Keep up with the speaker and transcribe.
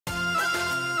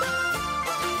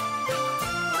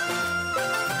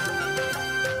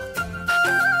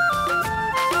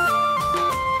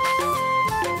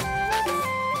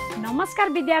नमस्कार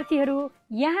विद्यार्थीहरू,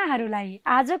 यहाँहरूलाई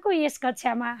आजको यस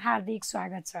कक्षामा हार्दिक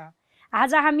स्वागत छ।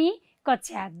 आज हामी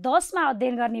कक्षा 10 मा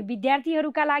अध्ययन गर्ने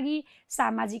विद्यार्थीहरूका लागि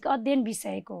सामाजिक अध्ययन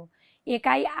विषयको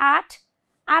एकाइ 8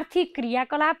 आर्थिक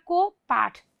क्रियाकलापको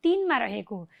पाठ 3 मा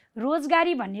रहेको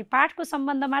रोजगारी भन्ने पाठको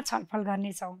सम्बन्धमा छलफल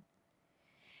गर्नेछौँ।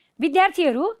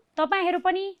 विद्यार्थीहरू, तपाईहरू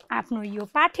पनि आफ्नो यो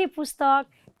पाठ्य पुस्तक,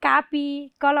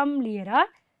 कापी, कलम लिएर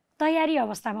तयारी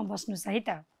अवस्थामा बस्नुस् है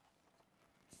त।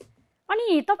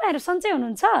 अनि तपाईहरू सन्चै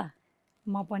हुनुहुन्छ?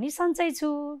 म पनि सन्चै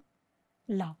छु।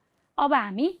 ल, अब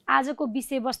हामी आजको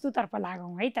विषयवस्तुतर्फ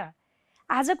लागौँ है त।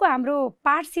 आजको हाम्रो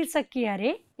पाठ शीर्षक के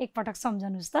अरे? एकपटक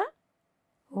सम्झनुस् त।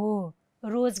 हो,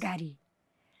 रोजगारी।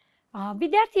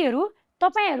 विद्यार्थीहरू,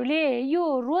 तपाईहरूले यो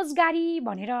रोजगारी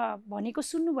भनेर भनेको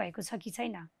सुन्नुभएको छ कि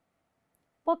छैन?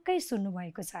 पक्कै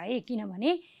सुन्नुभएको छ है,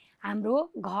 किनभने हाम्रो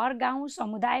घर गाउँ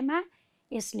समुदायमा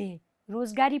यसले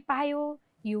रोजगारी पायो,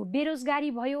 यो बेरोजगारी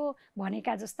भयो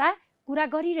भनेका जस्ता कुरा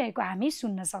गरिरहेको हामी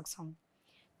सुन्न सक्छौँ।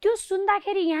 त्यो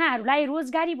सुन्दाखेरि यहाँहरूलाई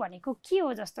रोजगारी भनेको के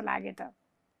हो जस्तो लाग्यो त?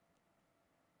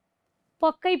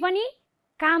 पक्कै पनि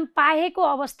काम पाएको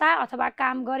अवस्था अथवा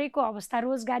काम गरेको अवस्था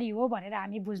रोजगारी हो भनेर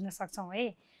हामी बुझ्न सक्छौँ है।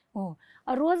 हो,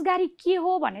 रोजगारी के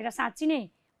हो भनेर साँच्ची नै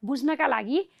बुझ्नका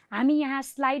लागि हामी यहाँ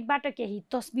स्लाइडबाट केही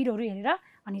तस्बिरहरू हेरेर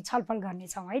अनि छलफल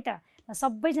गर्नेछौँ है त।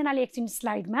 सबैजनाले एकछिन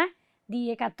स्लाइडमा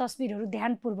दिएका तस्बिरहरू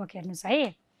ध्यानपूर्वक हेर्नुहोस्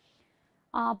है।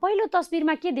 पहिलो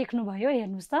तस्बिरमा के देख्नुभयो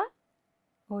हेर्नुहोस् त।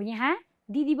 हो, यहाँ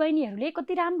दिदीबहिनीहरूले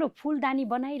कति राम्रो फुलदानी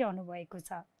बनाइरहनु भएको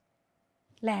छ।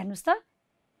 ल हेर्नुहोस् त,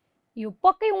 यो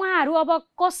पक्कै उहाँहरू अब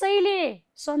कसैले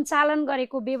सञ्चालन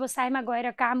गरेको व्यवसायमा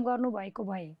गएर काम गर्नुभएको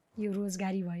भए यो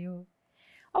रोजगारी भयो।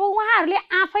 अब उहाँहरूले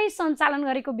आफै सञ्चालन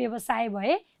गरेको व्यवसाय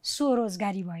भए सो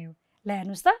रोजगारी भयो। ल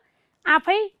हेर्नुहोस् त,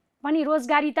 आफै पनि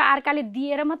रोजगारी त अर्काले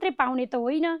दिएर मात्रै पाउने त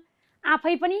होइन,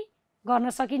 आफै पनि गर्न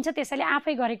सकिन्छ, त्यसैले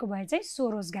आफै गरेको भए चाहिँ सो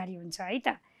रोजगारी हुन्छ है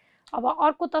त। अब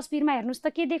अर्को तस्बिरमा हेर्नुहोस्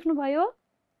त, के देख्नुभयो?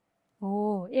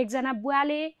 हो, एकजना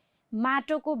बुवाले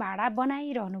माटोको भाँडा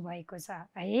बनाइरहनु भएको छ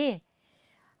है।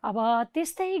 अब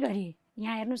त्यस्तै गरी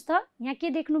यहाँ हेर्नुहोस् त, यहाँ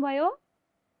के देख्नुभयो?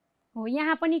 हो,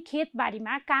 यहाँ पनि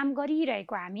खेतबारीमा काम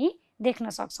गरिरहेको हामी देख्न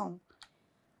सक्छौँ।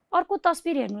 अर्को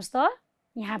तस्बिर हेर्नुहोस् त,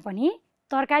 यहाँ पनि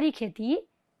तरकारी खेती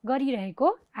गरिरहेको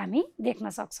हामी देख्न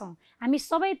सक्छौँ। हामी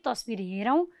सबै तस्बिर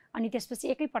हेरौँ अनि त्यसपछि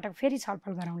एकैपटक फेरि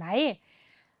छलफल गरौँला है।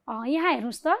 यहाँ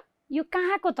हेर्नुहोस् त, यो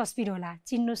कहाँको तस्बिर होला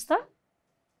चिन्नुहोस् त?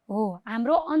 हो,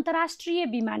 हाम्रो अन्तर्राष्ट्रिय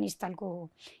विमानस्थलको हो।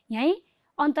 यहीँ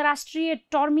अन्तर्राष्ट्रिय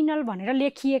टर्मिनल भनेर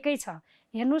लेखिएकै छ।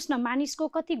 हेर्नुहोस् न, मानिसको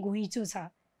कति घुइँचो छ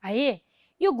है।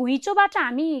 यो घुइँचोबाट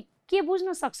हामी के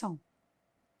बुझ्न सक्छौँ?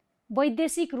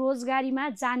 वैदेशिक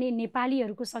रोजगारीमा जाने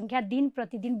नेपालीहरूको सङ्ख्या दिन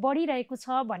प्रतिदिन बढिरहेको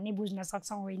छ भन्ने बुझ्न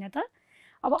सक्छौँ होइन त?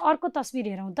 अब अर्को तस्बिर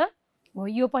हेरौँ त। हो,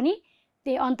 यो पनि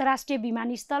त्यही अन्तर्राष्ट्रिय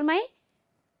विमानस्थलमै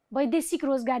वैदेशिक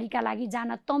रोजगारीका लागि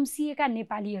जान तम्सिएका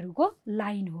नेपालीहरूको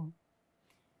लाइन हो।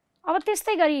 अब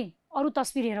त्यस्तै गरी अरू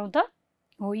तस्बिर हेरौँ त।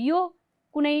 हो, यो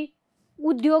कुनै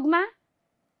उद्योगमा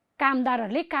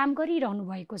कामदारहरूले काम गरिरहनु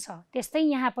भएको छ।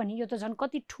 त्यस्तै यहाँ पनि यो त झन्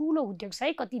कति ठुलो उद्योग छ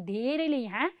है, कति धेरैले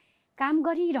यहाँ काम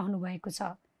गरिरहनु भएको छ।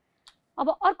 अब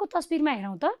अर्को तस्बिरमा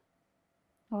हेरौँ त।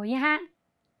 हो, यहाँ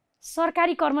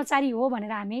सरकारी कर्मचारी हो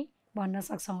भनेर हामी भन्न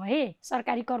सक्छौँ है।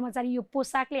 सरकारी कर्मचारी, यो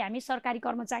पोसाकले हामी सरकारी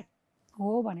कर्मचारी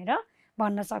हो भनेर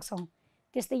भन्न सक्छौँ।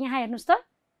 त्यस्तै यहाँ हेर्नुहोस् त,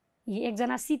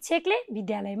 एकजना शिक्षकले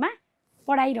विद्यालयमा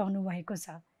पढाइरहनु भएको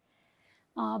छ।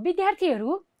 विद्यार्थीहरू,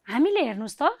 हामीले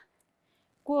हेर्नुहोस् त,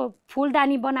 को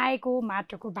फुलदानी बनाएको,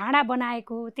 माटोको भाँडा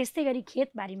बनाएको, त्यस्तै गरी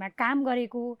खेतबारीमा काम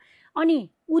गरेको, अनि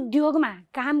उद्योगमा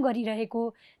काम गरिरहेको,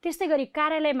 त्यस्तै गरी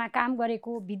कार्यालयमा काम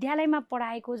गरेको, विद्यालयमा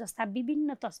पढाएको जस्ता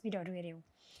विभिन्न तस्बिरहरू हेऱ्यौँ।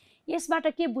 यसबाट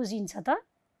के बुझिन्छ त?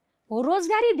 हो,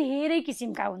 रोजगारी धेरै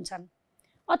किसिमका हुन्छन्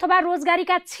अथवा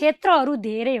रोजगारीका क्षेत्रहरू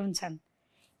धेरै हुन्छन्।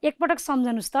 एकपटक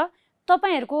सम्झनुस् त,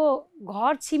 तपाईहरूको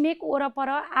घर छिमेक वरपर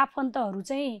आफन्तहरू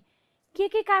चाहिँ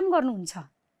के काम गर्नुहुन्छ?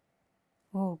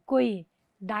 हो, कोही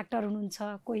डाक्टर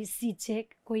हुनुहुन्छ, कोही शिक्षक,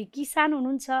 कोही किसान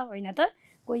हुनुहुन्छ होइन त,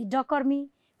 कोही डकर्मी,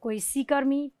 कोही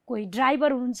सिकर्मी, कोही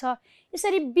ड्राइभर हुनुहुन्छ।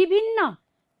 यसरी विभिन्न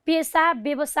पेसा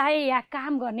व्यवसाय या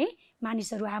काम गर्ने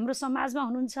मानिसहरू हाम्रो समाजमा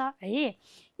हुनुहुन्छ है।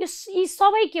 यी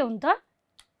सबै के हुन् त?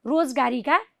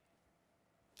 रोजगारीका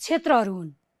क्षेत्रहरू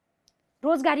हुन्।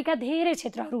 रोजगारीका धेरै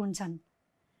क्षेत्रहरू हुन्छन्।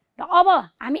 र अब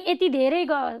हामी यति धेरै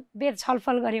बेर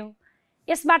छलफल गऱ्यौँ।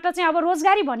 यसबाट चाहिँ अब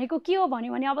रोजगारी भनेको के हो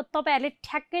भन्यो भने अब तपाईँहरूले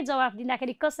ठ्याक्कै जवाफ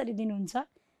दिँदाखेरि कसरी दिनुहुन्छ?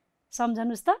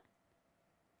 सम्झनुस् त।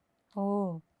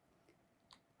 हो,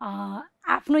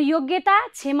 आफ्नो योग्यता,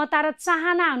 क्षमता र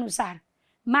चाहना अनुसार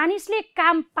मानिसले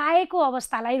काम पाएको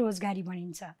अवस्थालाई रोजगारी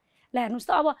भनिन्छ। ल हेर्नुहोस्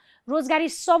त, अब रोजगारी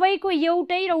सबैको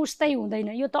एउटै र उस्तै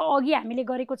हुँदैन। यो त अघि हामीले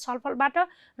गरेको छलफलबाट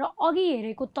र अघि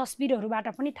हेरेको तस्बिरहरूबाट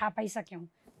पनि थाहा पाइसक्यौँ।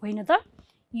 होइन त?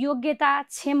 योग्यता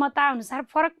क्षमता अनुसार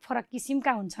फरक फरक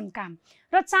किसिमका हुन्छन् काम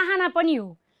र चाहना पनि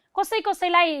हो।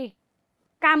 कसैलाई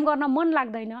काम गर्न मन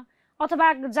लाग्दैन अथवा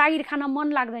जागिर खान मन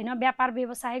लाग्दैन, व्यापार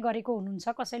व्यवसाय गरेको हुनुहुन्छ,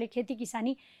 कसैले खेती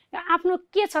किसानी, आफ्नो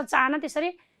के छ चाहना, त्यसरी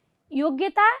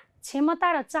योग्यता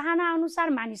क्षमता र चाहना अनुसार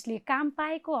मानिसले काम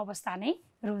पाएको अवस्था नै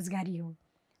रोजगारी हो।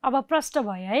 अब प्रश्न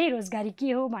भयो है रोजगारी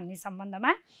के हो भन्ने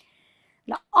सम्बन्धमा।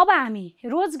 ल अब हामी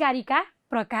रोजगारीका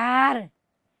प्रकार,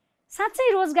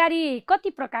 साँच्चै रोजगारी कति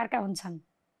प्रकारका हुन्छन्?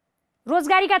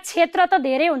 रोजगारीका क्षेत्र त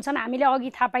धेरै हुन्छन्, हामीले अघि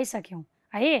थाहा पाइसक्यौँ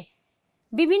है।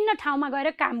 विभिन्न ठाउँमा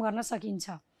गएर काम गर्न सकिन्छ,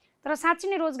 तर साँच्चै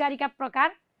नै रोजगारीका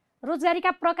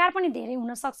प्रकार पनि धेरै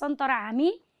हुन सक्छन्। तर हामी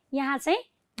यहाँ चाहिँ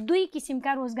दुई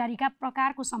किसिमका रोजगारीका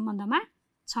प्रकारको सम्बन्धमा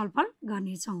छलफल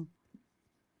गर्नेछौँ।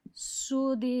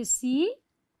 स्वदेशी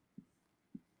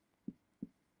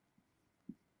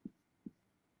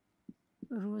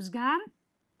रोजगार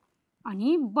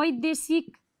अनि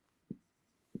वैदेशिक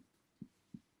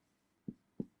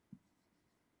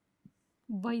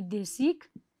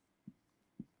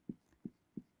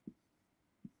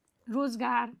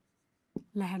रोजगार।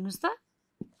 ल हेर्नुहोस् त,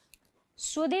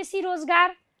 स्वदेशी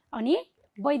रोजगार अनि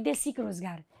वैदेशिक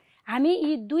रोजगार, हामी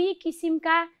यी दुई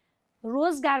किसिमका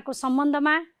रोजगारको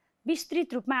सम्बन्धमा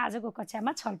विस्तृत रूपमा आजको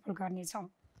कक्षामा छलफल गर्नेछौँ।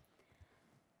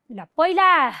 ल पहिला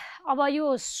अब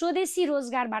यो स्वदेशी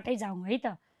रोजगारबाटै जाउँ है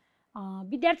त।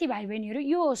 विद्यार्थी भाइ बहिनीहरू,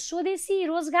 यो स्वदेशी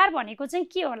रोजगार भनेको चाहिँ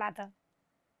के होला त?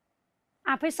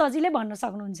 आफै सजिलै भन्न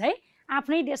सक्नुहुन्छ है,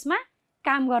 आफ्नै देशमा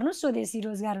काम गर्नु स्वदेशी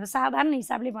रोजगार हो। साधारण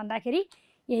हिसाबले भन्दाखेरि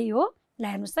यही हो। ल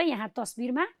हेर्नुहोस् त, यहाँ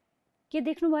तस्बिरमा के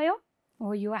देख्नुभयो?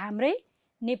 हो, यो हाम्रै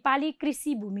नेपाली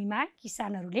कृषि भूमिमा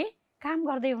किसानहरूले काम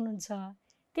गर्दै हुनुहुन्छ।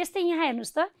 त्यस्तै यहाँ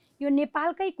हेर्नुहोस् त, यो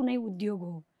नेपालकै कुनै उद्योग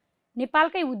हो,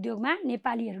 नेपालकै उद्योगमा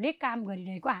नेपालीहरूले काम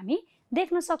गरिरहेको हामी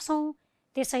देख्न सक्छौँ।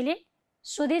 त्यसैले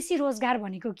स्वदेशी रोजगार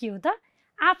भनेको के हो त?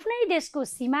 आफ्नै देशको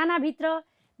सिमानाभित्र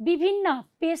विभिन्न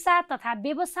पेसा तथा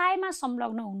व्यवसायमा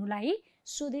संलग्न हुनुलाई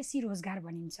स्वदेशी रोजगार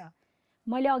भनिन्छ।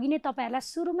 मैले अघि नै तपाईँहरूलाई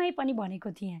सुरुमै पनि भनेको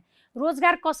थिएँ,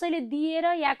 रोजगार कसैले दिएर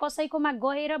या कसैकोमा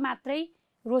गएर मात्रै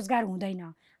रोजगार हुँदैन।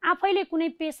 आफैले कुनै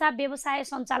पेसा व्यवसाय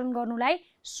सञ्चालन गर्नुलाई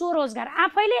स्वरोजगार,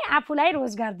 आफैले आफूलाई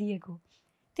रोजगार दिएको,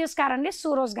 त्यस कारणले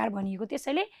स्वरोजगार भनिएको।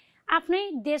 त्यसैले आफ्नै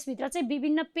देशभित्र चाहिँ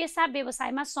विभिन्न पेसा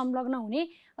व्यवसायमा संलग्न हुने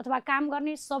अथवा काम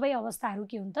गर्ने सबै अवस्थाहरू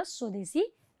के हुन् त? स्वदेशी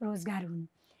रोजगार हुन्।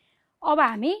 अब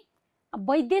हामी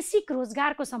वैदेशिक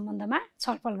रोजगारको सम्बन्धमा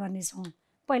छलफल गर्नेछौँ।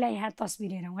 पहिला यहाँ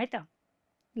तस्बिर हेरौँ है त।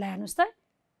 ल हेर्नुहोस् त,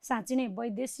 साँच्चै नै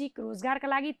वैदेशिक रोजगारका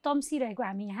लागि तम्सिरहेको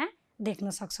हामी यहाँ देख्न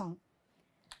सक्छौँ।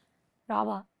 र अब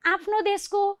आफ्नो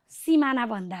देशको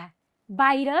सिमानाभन्दा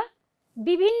बाहिर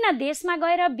विभिन्न देशमा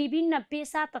गएर विभिन्न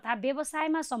पेसा तथा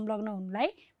व्यवसायमा संलग्न हुनुलाई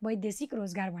वैदेशिक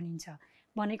रोजगार भनिन्छ।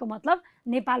 भनेको मतलब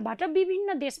नेपालबाट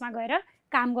विभिन्न देशमा गएर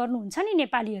काम गर्नुहुन्छ नि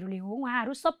नेपालीहरूले, हो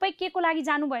उहाँहरू सबै के को लागि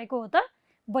जानुभएको हो त?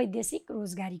 वैदेशिक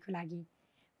रोजगारीको लागि।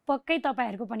 पक्कै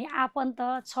तपाईँहरूको पनि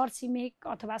आफन्त, छरछिमेक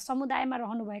अथवा समुदायमा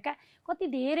रहनुभएका कति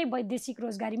धेरै वैदेशिक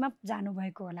रोजगारीमा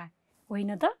जानुभएको होला,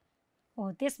 होइन त?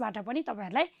 हो, त्यसबाट पनि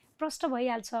तपाईँहरूलाई प्रश्न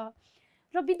भइहाल्छ।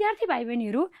 र विद्यार्थी भाइ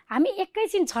बहिनीहरू, हामी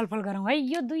एकैछिन छलफल गरौँ है,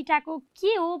 यो दुईटाको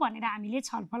के हो भनेर हामीले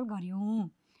छलफल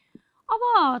गऱ्यौँ। अब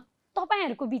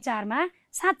तपाईँहरूको विचारमा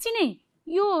साँच्चै नै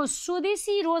यो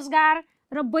स्वदेशी रोजगार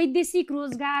र वैदेशिक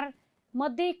रोजगार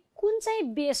मध्ये कुन चाहिँ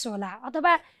बेस होला?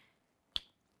 अथवा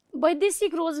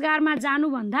वैदेशिक रोजगारमा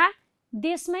जानुभन्दा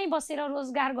देशमै बसेर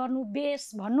रोजगार गर्नु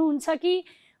बेस भन्नुहुन्छ कि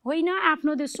होइन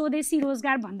आफ्नो स्वदेशी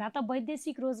रोजगार भन्दा त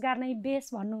वैदेशिक रोजगार नै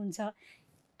बेस भन्नुहुन्छ?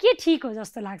 के ठिक हो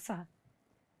जस्तो लाग्छ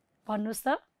भन्नुहोस् त?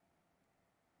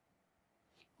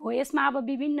 हो, यसमा अब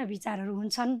विभिन्न विचारहरू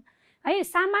हुन्छन् है।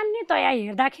 सामान्यतया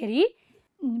हेर्दाखेरि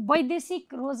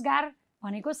वैदेशिक रोजगार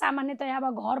भनेको सामान्यतया अब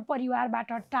घर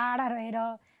परिवारबाट टाढा रहेर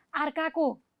अर्काको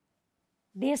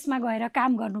देशमा गएर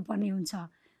काम गर्नुपर्ने हुन्छ।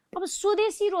 अब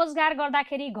स्वदेशी रोजगार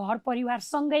गर्दाखेरि घर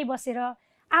परिवारसँगै बसेर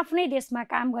आफ्नै देशमा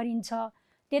काम गरिन्छ।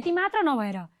 त्यति मात्र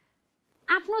नभएर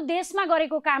आफ्नो देशमा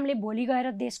गरेको कामले भोलि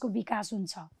गएर देशको विकास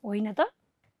हुन्छ, होइन त?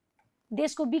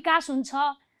 देशको विकास हुन्छ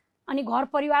अनि घर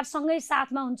परिवारसँगै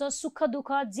साथमा हुन्छ, सुख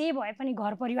दुःख जे भए पनि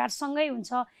घर परिवारसँगै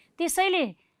हुन्छ। त्यसैले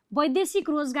वैदेशिक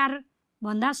रोजगार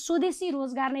भन्दा स्वदेशी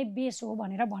रोजगार नै बेस हो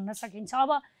भनेर भन्न सकिन्छ।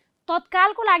 अब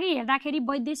तत्कालको लागि हेर्दाखेरि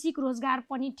वैदेशिक रोजगार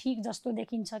पनि ठिक जस्तो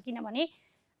देखिन्छ, किनभने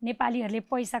नेपालीहरूले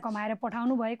पैसा कमाएर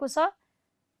पठाउनु भएको छ,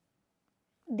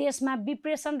 देशमा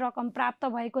विप्रेषण रकम प्राप्त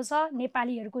भएको छ,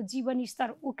 नेपालीहरूको जीवन स्तर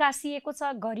उकासिएको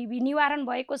छ, गरिबी निवारण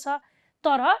भएको छ।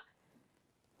 तर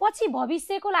पछि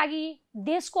भविष्यको लागि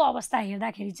देशको अवस्था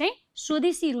हेर्दाखेरि चाहिँ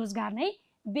स्वदेशी रोजगार नै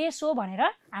बेस हो भनेर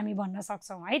हामी भन्न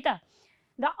सक्छौँ है त।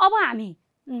 र अब हामी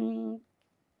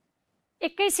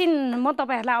एकैछिन म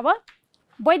तपाईँहरूलाई अब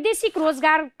वैदेशिक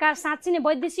रोजगारका साँच्चै नै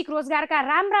वैदेशिक रोजगारका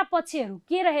राम्रा पक्षहरू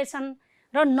के रहेछन्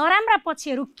र नराम्रा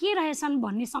पक्षहरू के रहेछन्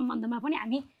भन्ने सम्बन्धमा पनि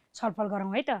हामी छलफल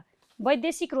गरौँ है त।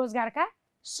 वैदेशिक रोजगारका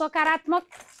सकारात्मक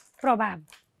प्रभाव,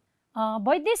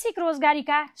 वैदेशिक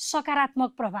रोजगारीका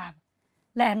सकारात्मक प्रभाव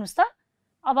ल हेर्नुहोस् त।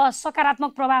 अब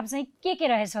सकारात्मक प्रभाव चाहिँ के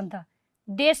रहेछन् त?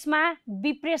 देशमा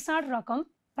विप्रेषण रकम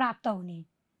प्राप्त हुने।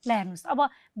 ल हेर्नुहोस्, अब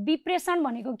विप्रेषण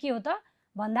भनेको के हो त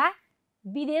भन्दा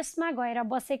विदेशमा गएर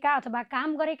बसेका अथवा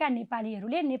काम गरेका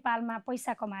नेपालीहरूले नेपालमा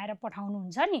पैसा कमाएर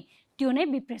पठाउनुहुन्छ नि, त्यो नै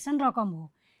विप्रेषण रकम हो।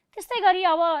 त्यस्तै गरी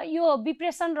अब यो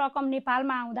विप्रेषण रकम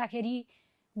नेपालमा आउँदाखेरि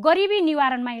गरिबी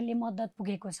निवारणमा यसले मद्दत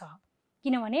पुगेको छ,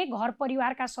 किनभने घर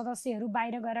परिवारका सदस्यहरू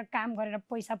बाहिर गएर काम गरेर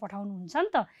पैसा पठाउनुहुन्छ नि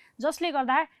त, जसले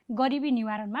गर्दा गरिबी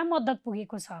निवारणमा मद्दत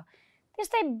पुगेको छ।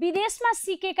 त्यस्तै विदेशमा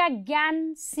सिकेका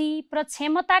ज्ञान, सिप र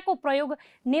क्षमताको प्रयोग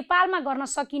नेपालमा गर्न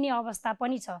सकिने अवस्था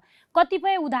पनि छ।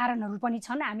 कतिपय उदाहरणहरू पनि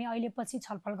छन्, हामी अहिले पछि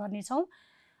छलफल गर्नेछौँ।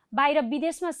 बाहिर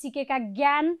विदेशमा सिकेका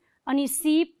ज्ञान अनि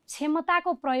सिप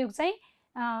क्षमताको प्रयोग चाहिँ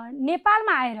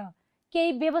नेपालमा आएर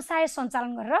केही व्यवसाय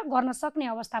सञ्चालन गरेर गर्न सक्ने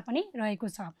अवस्था पनि रहेको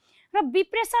छ। र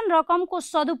विप्रेषण रकमको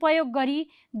सदुपयोग गरी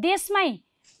देशमै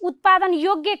उत्पादन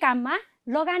योग्य काममा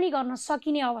लगानी गर्न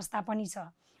सकिने अवस्था पनि छ।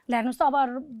 ल हेर्नुहोस् त, अब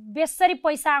बेसरी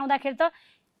पैसा आउँदाखेरि त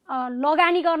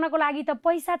लगानी गर्नको लागि त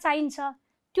पैसा चाहिन्छ,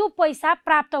 त्यो पैसा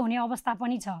प्राप्त हुने अवस्था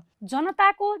पनि छ।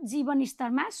 जनताको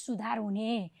जीवनस्तरमा सुधार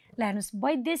हुने। ल हेर्नुहोस्,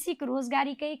 वैदेशिक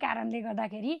रोजगारीकै कारणले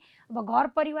गर्दाखेरि अब घर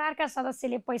परिवारका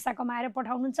सदस्यले पैसा कमाएर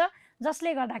पठाउनुहुन्छ,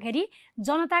 जसले गर्दाखेरि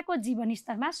जनताको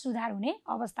जीवनस्तरमा सुधार हुने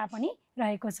अवस्था पनि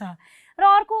रहेको छ। र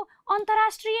अर्को,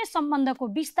 अन्तर्राष्ट्रिय सम्बन्धको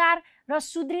विस्तार र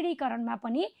सुदृढीकरणमा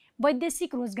पनि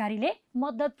वैदेशिक रोजगारीले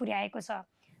मद्दत पुर्याएको छ।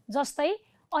 जस्तै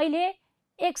अहिले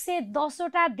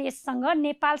 110वटा देशसँग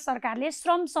नेपाल सरकारले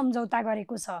श्रम सम्झौता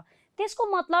गरेको छ। त्यसको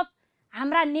मतलब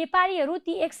हाम्रा नेपालीहरू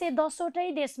ती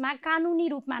 110वटै देशमा कानुनी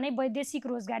रूपमा नै वैदेशिक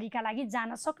रोजगारीका लागि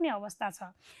जान सक्ने अवस्था छ।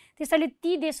 त्यसैले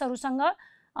ती देशहरूसँग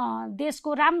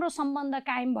देशको राम्रो सम्बन्ध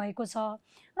कायम भएको छ।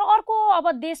 र अर्को,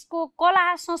 अब देशको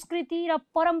कला, संस्कृति र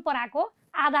परम्पराको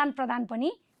आदान प्रदान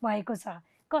पनि भएको छ।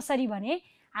 कसरी भने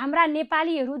हाम्रा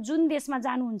नेपालीहरू जुन देशमा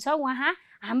जानुहुन्छ वहाँ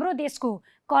हाम्रो देशको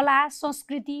कला,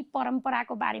 संस्कृति,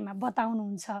 परम्पराको बारेमा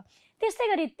बताउनुहुन्छ। त्यस्तै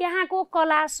गरी त्यहाँको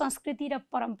कला, संस्कृति र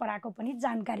परम्पराको पनि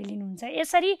जानकारी लिनुहुन्छ।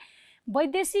 यसरी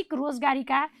वैदेशिक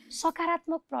रोजगारीका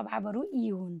सकारात्मक प्रभावहरू यी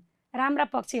हुन्। राम्रा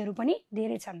पक्षहरू पनि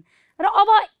धेरै छन्। र अब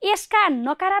यसका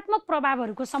नकारात्मक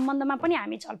प्रभावहरूको सम्बन्धमा पनि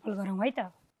हामी छलफल गरौँ है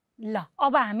त। ल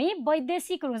अब हामी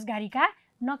वैदेशिक रोजगारीका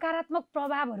नकारात्मक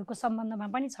प्रभावहरूको सम्बन्धमा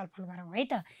पनि छलफल गरौँ है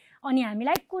त। अनि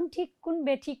हामीलाई कुन ठिक कुन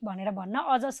बेठिक भनेर भन्न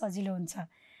अझ सजिलो हुन्छ।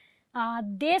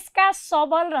 देशका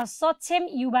सबल र सक्षम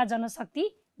युवा जनशक्ति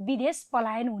विदेश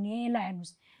पलायन हुने। ल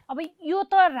हेर्नुहोस्, अब यो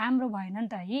त राम्रो भएन नि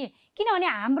त है, किनभने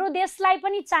हाम्रो देशलाई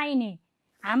पनि चाहिने,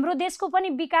 हाम्रो देशको पनि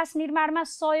विकास निर्माणमा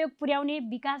सहयोग पुर्याउने,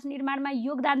 विकास निर्माणमा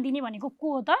योगदान दिने भनेको को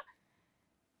हो त?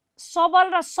 सबल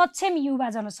र सक्षम युवा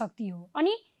जनशक्ति हो।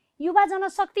 अनि युवा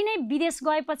जनशक्ति नै विदेश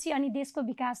गएपछि अनि देशको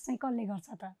विकास चाहिँ कसले गर्छ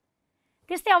त?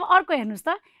 त्यस्तै अब अर्को हेर्नुहोस्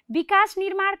त, विकास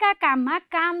निर्माणका काममा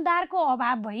कामदारको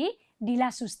अभाव भई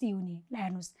ढिलासुस्ती हुने। ल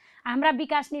हेर्नुहोस्, हाम्रा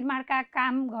विकास निर्माणका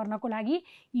काम गर्नको लागि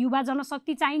युवा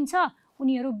जनशक्ति चाहिन्छ,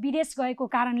 उनीहरू विदेश गएको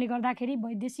कारणले गर्दाखेरि,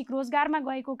 वैदेशिक रोजगारमा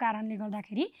गएको कारणले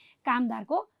गर्दाखेरि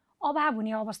कामदारको अभाव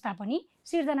हुने अवस्था पनि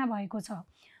सिर्जना भएको छ।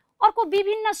 अर्को,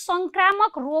 विभिन्न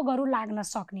संक्रामक रोगहरू लाग्न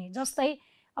सक्ने। जस्तै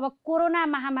अब कोरोना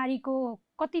महामारीको,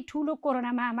 कति ठुलो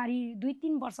कोरोना महामारी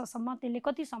 2-3 वर्षसम्म त्यसले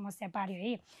कति समस्या पार्यो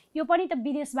है, यो पनि त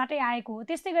विदेशबाटै आएको हो।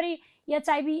 त्यस्तै गरी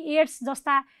HIV, एड्स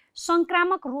जस्ता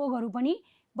संक्रामक रोगहरू पनि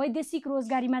वैदेशिक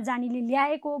रोजगारीमा जानेले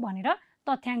ल्याएको भनेर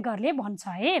तथ्याङ्कहरूले भन्छ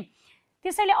है।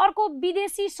 त्यसैले अर्को,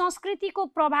 विदेशी संस्कृतिको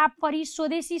प्रभाव परि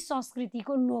स्वदेशी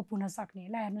संस्कृतिको लोप हुन सक्ने।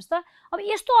 ल हेर्नुहोस् त, अब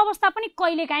यस्तो अवस्था पनि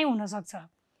कहिलेकाहीँ हुनसक्छ।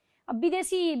 अब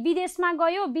विदेशमा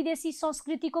गयो, विदेशी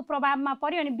संस्कृतिको प्रभावमा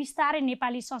पर्यो अनि बिस्तारै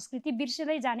नेपाली संस्कृति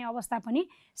बिर्सिँदै जाने अवस्था पनि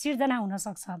सिर्जना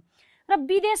हुनसक्छ। र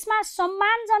विदेशमा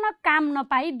सम्मानजनक काम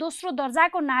नपाई दोस्रो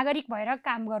दर्जाको नागरिक भएर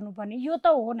काम गर्नुपर्ने, यो त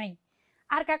हो नै।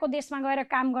 अर्काको देशमा गएर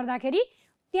काम गर्दाखेरि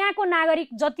त्यहाँको नागरिक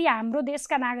जति हाम्रो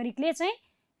देशका नागरिकले चाहिँ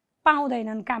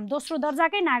पाउँदैनन् काम, दोस्रो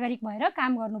दर्जाकै नागरिक भएर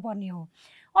काम गर्नुपर्ने हो।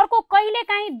 अर्को,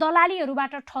 कहिलेकाहीँ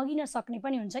दलालीहरूबाट ठगिन सक्ने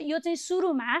पनि हुन्छ। यो चाहिँ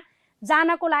सुरुमा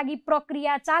जानको लागि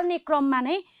प्रक्रिया चाल्ने क्रममा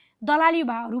नै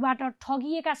दलालीहरूबाट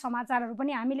ठगिएका समाचारहरू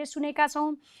पनि हामीले सुनेका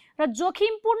छौँ। र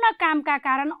जोखिमपूर्ण कामका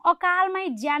कारण अकालमै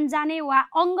ज्यान जाने वा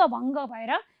अङ्गभङ्ग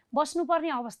भएर बस्नुपर्ने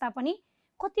अवस्था पनि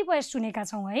कतिपय सुनेका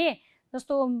छौँ है।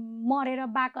 जस्तो मरेर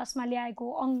बाकसमा ल्याएको,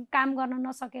 काम गर्न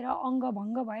नसकेर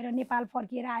अङ्गभङ्ग भएर नेपाल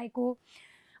फर्किएर आएको।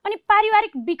 अनि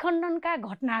पारिवारिक विखण्डनका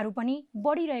घटनाहरू पनि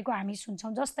बढिरहेको हामी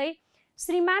सुन्छौँ। जस्तै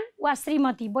श्रीमान वा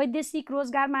श्रीमती वैदेशिक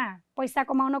रोजगारमा पैसा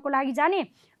कमाउनको लागि जाने,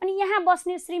 अनि यहाँ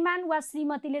बस्ने श्रीमान वा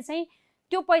श्रीमतीले चाहिँ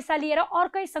त्यो पैसा लिएर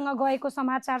अर्कैसँग गएको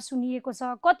समाचार सुनिएको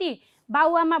छ। कति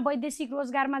बाबुआमा वैदेशिक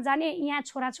रोजगारमा जाने, यहाँ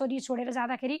छोराछोरी छोडेर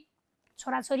जाँदाखेरि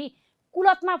छोराछोरी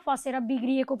कुलतमा फसेर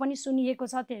बिग्रिएको पनि सुनिएको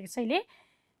छ। त्यसैले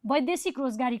वैदेशिक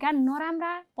रोजगारीका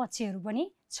नराम्रा पक्षहरू पनि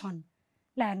छन्।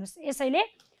 ल हेर्नुहोस्, यसैले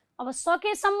अब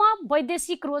सकेसम्म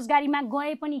वैदेशिक रोजगारीमा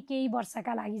गए पनि केही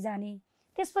वर्षका लागि जाने,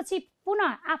 त्यसपछि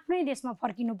पुनः आफ्नै देशमा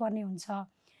फर्किनुपर्ने हुन्छ।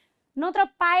 नत्र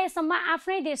पाएसम्म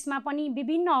आफ्नै देशमा पनि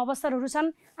विभिन्न अवसरहरू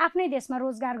छन्, आफ्नै देशमा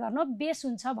रोजगार गर्न बेस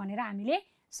हुन्छ भनेर हामीले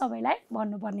सबैलाई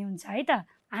भन्नुपर्ने हुन्छ है त।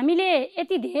 हामीले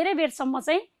यति धेरै बेरसम्म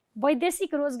चाहिँ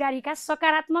वैदेशिक रोजगारीका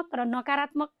सकारात्मक र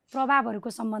नकारात्मक प्रभावहरूको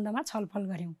सम्बन्धमा छलफल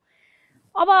गऱ्यौँ।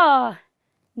 अब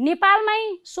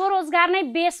नेपालमै स्वरोजगार नै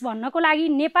बेस भन्नको लागि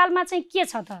नेपालमा चाहिँ के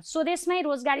छ त, स्वदेशमै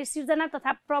रोजगारी सिर्जना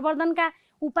तथा प्रवर्धनका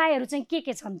उपायहरू चाहिँ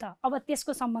के छन् त, अब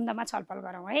त्यसको सम्बन्धमा छलफल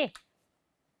गरौँ है।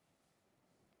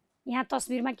 यहाँ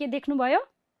तस्बिरमा के देख्नुभयो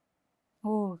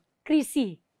हो, कृषि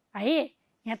है,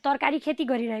 यहाँ तरकारी खेती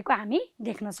गरिरहेको हामी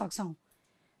देख्न सक्छौँ।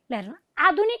 ल हेर्नु,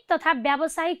 आधुनिक तथा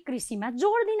व्यावसायिक कृषिमा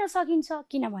जोड दिन सकिन्छ,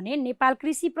 किनभने नेपाल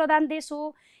कृषि प्रधान देश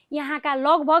हो। यहाँका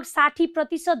लगभग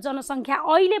 60% जनसङ्ख्या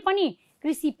अहिले पनि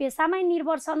कृषि पेसामै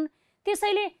निर्भर छन्।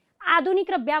 त्यसैले आधुनिक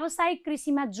र व्यावसायिक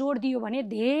कृषिमा जोड दियो भने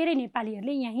धेरै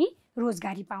नेपालीहरूले यहीँ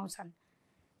रोजगारी पाउँछन्।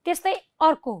 त्यस्तै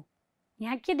अर्को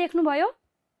यहाँ के देख्नुभयो,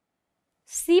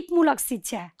 सिपमूलक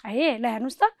शिक्षा है। ल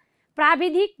हेर्नुहोस् त,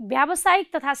 प्राविधिक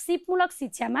व्यावसायिक तथा सिपमूलक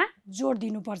शिक्षामा जोड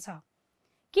दिनुपर्छ,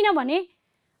 किनभने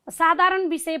साधारण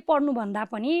विषय पढ्नुभन्दा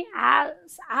पनि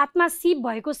हातमा सिप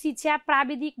भएको शिक्षा,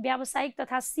 प्राविधिक व्यावसायिक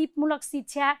तथा सिपमूलक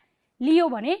शिक्षा लियो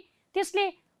भने त्यसले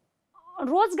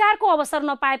रोजगारको अवसर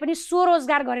नपाए पनि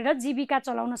स्वरोजगार गरेर जीविका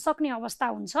चलाउन सक्ने अवस्था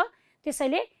हुन्छ।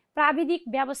 त्यसैले प्राविधिक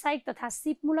व्यावसायिक तथा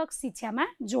सिपमूलक शिक्षामा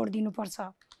जोड दिनुपर्छ।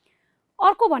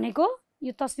 अर्को भनेको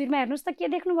यो तस्बिरमा हेर्नुहोस् त, के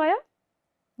देख्नुभयो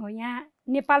हो, यहाँ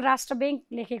नेपाल राष्ट्र ब्याङ्क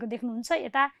लेखेको देख्नुहुन्छ,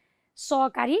 यता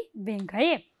सहकारी ब्याङ्क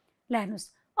है। ल हेर्नुहोस्,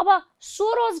 अब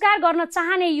स्वरोजगार गर्न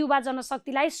चाहने युवा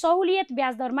जनशक्तिलाई सहुलियत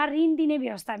ब्याज दरमा ऋण दिने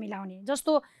व्यवस्था मिलाउने।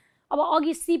 जस्तो अब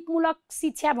अघि सिपमूलक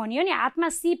शिक्षा भनियो नि, हातमा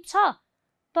सिप छ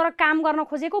तर काम गर्न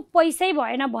खोजेको पैसै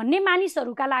भएन भन्ने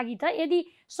मानिसहरूका लागि त यदि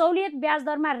सहुलियत ब्याज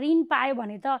दरमा ऋण पायो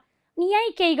भने त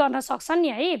यहीँ केही गर्न सक्छन् नि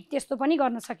है, त्यस्तो पनि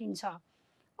गर्न सकिन्छ।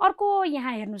 अर्को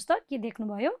यहाँ हेर्नुहोस् त, के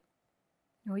देख्नुभयो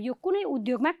हो, यो कुनै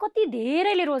उद्योगमा कति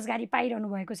धेरैले रोजगारी पाइरहनु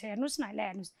भएको छ। हेर्नुहोस् न, ल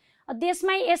हेर्नुहोस्,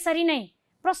 देशमै यसरी नै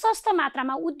प्रशस्त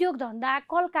मात्रामा उद्योग धन्दा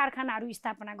कल कारखानाहरू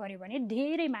स्थापना गर्यो भने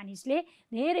धेरै मानिसले,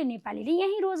 धेरै नेपालीले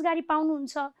यहीँ रोजगारी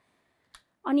पाउनुहुन्छ।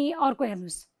 अनि अर्को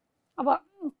हेर्नुहोस्, अब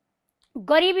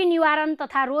गरिबी निवारण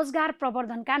तथा रोजगार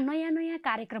प्रवर्धनका नयाँ नयाँ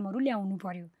कार्यक्रमहरू ल्याउनु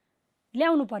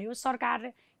पर्यो। सरकार,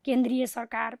 केन्द्रीय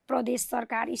सरकार, प्रदेश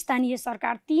सरकार, स्थानीय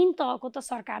सरकार, 3 तहको त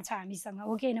सरकार छ हामीसँग,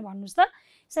 हो कि होइन भन्नुहोस् त।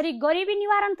 यसरी गरिबी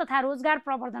निवारण तथा रोजगार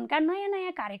प्रवर्धनका नयाँ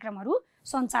नयाँ कार्यक्रमहरू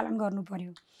सञ्चालन गर्नु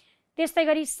पर्यो। त्यस्तै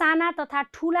गरी साना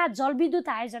तथा ठुला जलविद्युत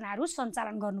आयोजनाहरू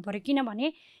सञ्चालन गर्नु पर्यो, किनभने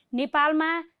नेपालमा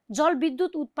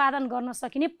जलविद्युत उत्पादन गर्न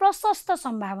सकिने प्रशस्त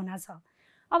सम्भावना छ।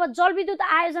 अब जलविद्युत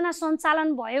आयोजना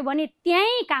सञ्चालन भयो भने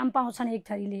त्यहीँ काम पाउँछन् एक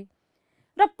थरीले,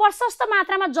 र प्रशस्त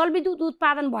मात्रामा जलविद्युत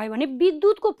उत्पादन भयो भने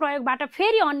विद्युतको प्रयोगबाट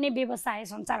फेरि अन्य व्यवसाय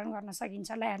सञ्चालन गर्न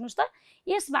सकिन्छ। ल हेर्नुहोस् त,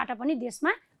 यसबाट पनि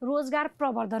देशमा रोजगार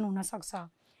प्रवर्धन हुन सक्छ।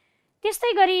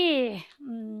 त्यस्तै गरी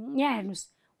यहाँ हेर्नुहोस्,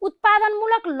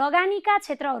 उत्पादनमूलक लगानीका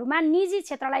क्षेत्रहरूमा निजी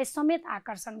क्षेत्रलाई समेत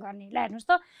आकर्षण गर्ने। ल हेर्नुहोस्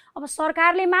त, अब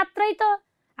सरकारले मात्रै त,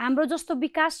 हाम्रो जस्तो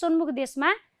विकासोन्मुख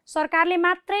देशमा सरकारले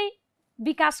मात्रै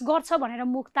विकास गर्छ भनेर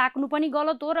मुख ताक्नु पनि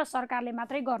गलत हो, र सरकारले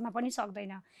मात्रै गर्न पनि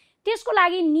सक्दैन। त्यसको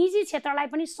लागि निजी क्षेत्रलाई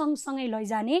पनि सँगसँगै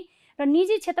लैजाने र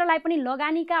निजी क्षेत्रलाई पनि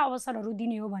लगानीका अवसरहरू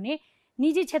दिने हो भने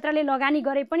निजी क्षेत्रले लगानी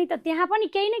गरे पनि त त्यहाँ पनि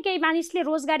केही न केही मानिसले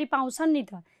रोजगारी पाउँछन् नि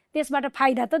त, त्यसबाट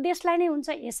फाइदा त देशलाई नै हुन्छ।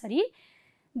 यसरी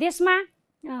देशमा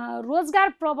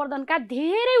रोजगार प्रवर्धनका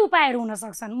धेरै उपायहरू हुन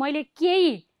सक्छन्। मैले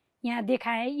केही यहाँ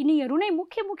देखाएँ, यिनीहरू नै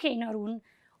मुख्य यिनीहरू हुन्,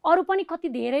 अरू पनि कति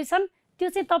धेरै छन्, त्यो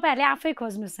चाहिँ तपाईँहरूले आफै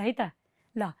खोज्नुहोस् है त।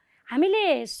 ल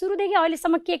हामीले सुरुदेखि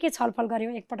अहिलेसम्म के छलफल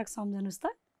गऱ्यौँ एकपटक सम्झनुहोस् त।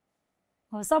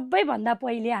 हो, सबैभन्दा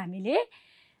पहिले हामीले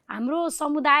हाम्रो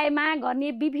समुदायमा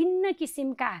गर्ने विभिन्न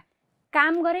किसिमका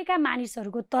काम गरेका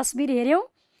मानिसहरूको तस्बिर हेऱ्यौँ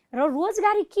र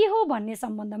रोजगारी के हो भन्ने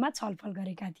सम्बन्धमा छलफल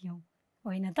गरेका थियौँ,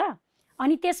 होइन त।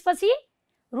 अनि त्यसपछि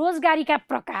रोजगारीका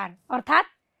प्रकार अर्थात्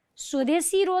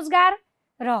स्वदेशी रोजगार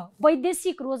र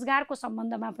वैदेशिक रोजगारको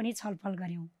सम्बन्धमा पनि छलफल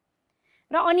गऱ्यौँ,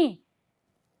 र अनि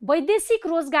वैदेशिक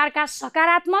रोजगारका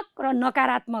सकारात्मक र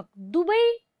नकारात्मक दुवै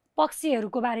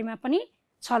पक्षहरूको बारेमा पनि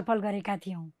छलफल गरेका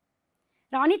थियौँ।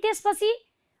 र अनि त्यसपछि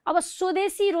अब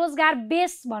स्वदेशी रोजगार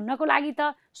बेस भन्नको लागि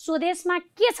त स्वदेशमा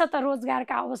के छ त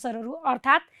रोजगारका अवसरहरू,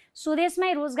 अर्थात्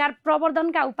स्वदेशमै रोजगार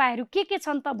प्रवर्धनका उपायहरू के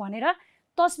छन् त भनेर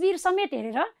तस्बिर समेत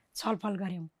हेरेर छलफल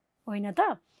गऱ्यौँ, होइन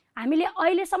त? हामीले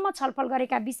अहिलेसम्म छलफल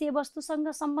गरेका विषयवस्तुसँग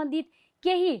सम्बन्धित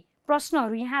केही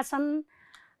प्रश्नहरू यहाँ छन्।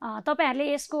 तपाईहरूले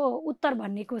यसको उत्तर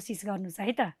भन्ने कोसिस गर्नुहोस्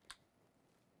है त।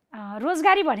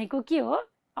 रोजगारी भनेको के हो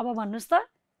अब भन्नुहोस् त?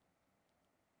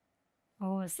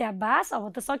 हो, स्याबास,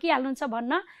 अब त सकिहाल्नुहुन्छ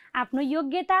भन्न। आफ्नो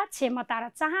योग्यता, क्षमता र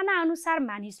चाहना अनुसार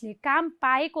मानिसले काम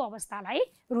पाएको अवस्थालाई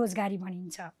रोजगारी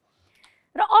भनिन्छ।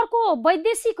 र अर्को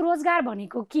वैदेशिक रोजगार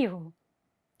भनेको के हो?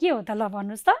 के हो त ल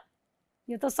भन्नुहोस् त?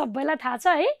 यो त सबैलाई थाहा छ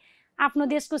है। आफ्नो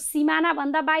देशको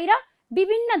सिमानाभन्दा बाहिर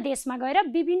विभिन्न देशमा गएर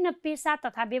विभिन्न पेसा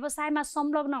तथा व्यवसायमा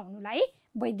संलग्न हुनुलाई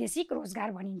वैदेशिक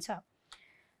रोजगार भनिन्छ।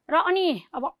 र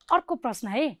अनि अब अर्को प्रश्न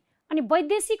है, अनि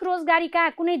वैदेशिक रोजगारीका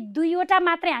कुनै दुईवटा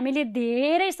मात्रै हामीले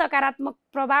धेरै सकारात्मक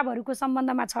प्रभावहरूको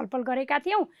सम्बन्धमा छलफल गरेका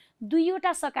थियौँ।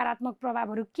 दुईवटा सकारात्मक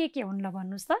प्रभावहरू के हुन् ल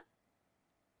भन्नुहोस् त?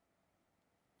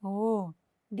 हो,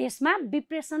 देशमा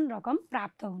विप्रेषण रकम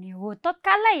प्राप्त हुने हो।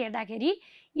 तत्काललाई हेर्दाखेरि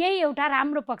यही एउटा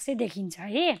राम्रो पक्ष देखिन्छ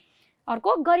है।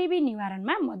 अर्को गरिबी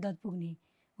निवारणमा मद्दत पुग्ने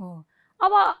हो।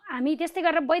 अब हामी त्यस्तै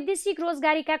गरेर वैदेशिक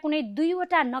रोजगारीका कुनै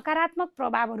दुईवटा नकारात्मक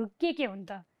प्रभावहरू के हुन्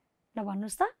त ल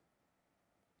भन्नुहोस् त?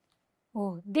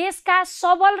 हो, देशका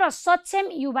सबल र सक्षम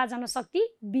युवा जनशक्ति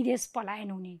विदेश पलायन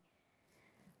हुने।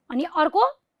 अनि अर्को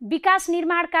विकास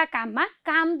निर्माणका काममा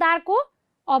कामदारको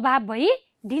अभाव भई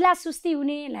ढिला सुस्ती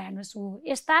हुने। हेर्नुहोस्, हो,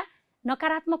 यस्ता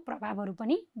नकारात्मक प्रभावहरू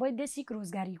पनि वैदेशिक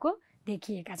रोजगारीको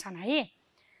देखिएका छन् है।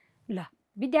 ल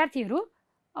विद्यार्थीहरू,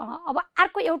 अब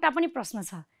अर्को एउटा पनि प्रश्न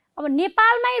छ। अब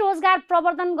नेपालमै रोजगार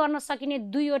प्रवर्धन गर्न सकिने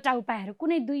दुईवटा उपायहरू,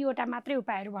 कुनै दुईवटा मात्रै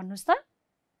उपायहरू भन्नुहोस् त?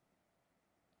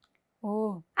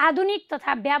 हो, आधुनिक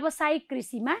तथा व्यावसायिक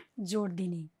कृषिमा जोड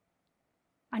दिने।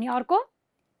 अनि अर्को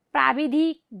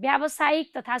प्राविधिक,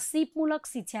 व्यावसायिक तथा सिपमूलक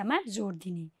शिक्षामा जोड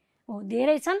दिने हो।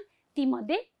 धेरै छन्,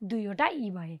 तीमध्ये दुईवटा यी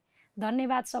भए।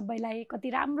 धन्यवाद सबैलाई, कति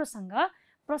राम्रोसँग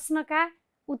प्रश्नका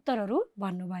उत्तरहरू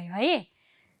भन्नुभयो है।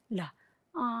 ल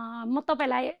म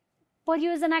तपाईँलाई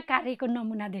परियोजना कार्यको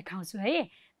नमुना देखाउँछु है।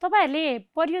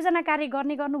 तपाईँहरूले परियोजना कार्य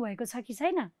गर्नुभएको छ कि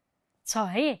छैन? छ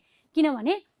है,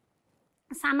 किनभने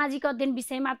सामाजिक अध्ययन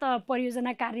विषयमा त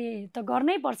परियोजना कार्य त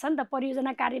गर्नै पर्छ नि त।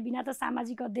 परियोजना कार्य बिना त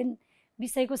सामाजिक अध्ययन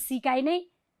विषयको सिकाइ नै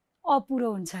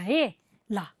अपुरो हुन्छ है।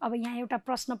 ल अब यहाँ एउटा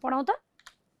प्रश्न पढौँ त।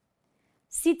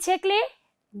 शिक्षकले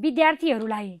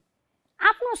विद्यार्थीहरूलाई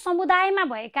आफ्नो समुदायमा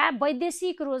भएका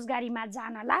वैदेशिक रोजगारीमा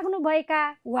जान लाग्नुभएका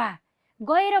वा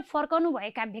गएर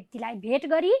फर्कनुभएका व्यक्तिलाई भेट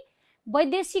गरी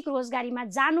वैदेशिक रोजगारीमा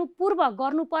जानु पूर्व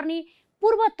गर्नुपर्ने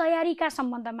पूर्व तयारीका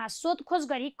सम्बन्धमा सोधखोज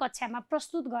गरी कक्षामा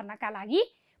प्रस्तुत गर्नका लागि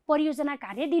परियोजना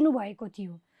कार्य दिनुभएको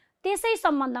थियो। त्यसै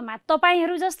सम्बन्धमा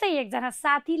तपाईहरू जस्तै एकजना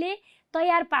साथीले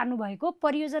तयार पार्नुभएको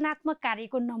परियोजनात्मक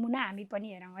कार्यको नमुना हामी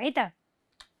पनि हेरौँ है त।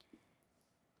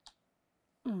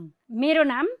 मेरो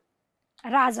नाम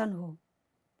राजन हो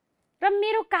र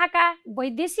मेरो काका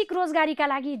वैदेशिक रोजगारीका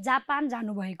लागि जापान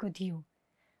जानुभएको थियो।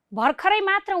 भर्खरै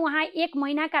मात्र उहाँ 1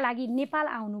 महिनाका लागि नेपाल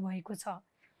आउनुभएको छ।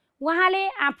 उहाँले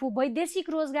आफू वैदेशिक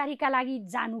रोजगारीका लागि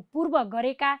जानु पूर्व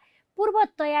गरेका पूर्व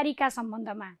तयारीका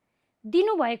सम्बन्धमा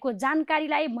दिनुभएको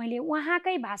जानकारीलाई मैले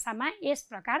उहाँकै भाषामा यस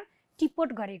प्रकार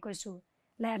टिप्पण गरेको छु।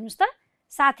 ल हेर्नुहोस् त,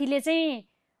 साथीले चाहिँ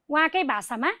उहाँकै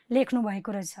भाषामा लेख्नु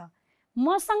भएको रहेछ।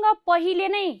 मसँग पहिले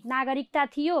नै नागरिकता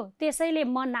थियो, त्यसैले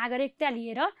म नागरिकता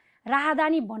लिएर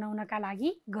राहदानी बनाउनका लागि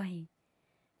गएँ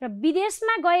र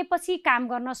विदेशमा गएपछि काम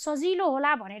गर्न सजिलो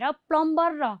होला भनेर प्लम्बर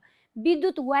र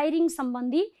विद्युत वायरिङ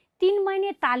सम्बन्धी 3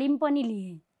 महिने तालिम पनि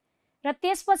लिएँ र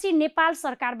त्यसपछि नेपाल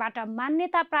सरकारबाट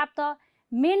मान्यता प्राप्त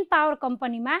मेन पावर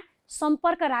कम्पनीमा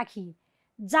सम्पर्क राखी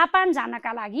जापान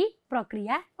जानका लागि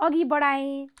प्रक्रिया अघि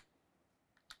बढाएँ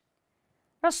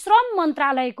र श्रम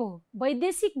मन्त्रालयको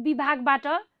वैदेशिक विभागबाट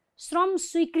श्रम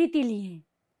स्वीकृति लिएँ।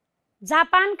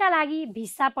 जापानका लागि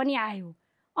भिसा पनि आयो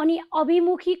अनि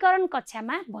अभिमुखीकरण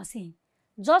कक्षामा बसेँ,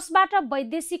 जसबाट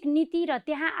वैदेशिक नीति र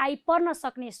त्यहाँ आइपर्न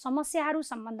सक्ने समस्याहरू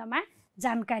सम्बन्धमा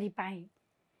जानकारी पाएँ।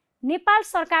 नेपाल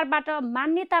सरकारबाट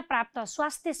मान्यता प्राप्त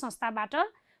स्वास्थ्य संस्थाबाट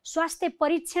स्वास्थ्य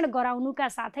परीक्षण गराउनुका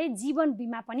साथै जीवन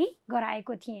बिमा पनि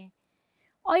गराएको थिएँ।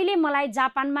 अहिले मलाई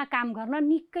जापानमा काम गर्न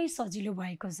निकै सजिलो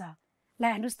भएको छ। ल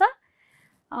हेर्नुहोस् त,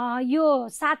 यो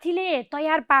साथीले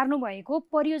तयार पार्नु भएको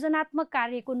परियोजनात्मक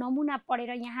कार्यको नमुना पढेर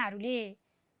यहाँहरूले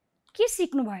के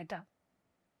सिक्नुभयो त?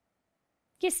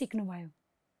 के सिक्नुभयो?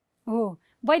 हो,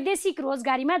 वैदेशिक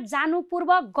रोजगारीमा जानु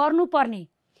पूर्व गर्नुपर्ने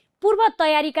पूर्व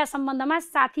तयारीका सम्बन्धमा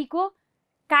साथीको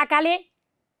काकाले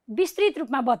विस्तृत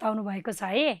रूपमा बताउनु भएको छ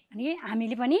है। अनि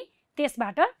हामीले पनि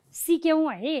त्यसबाट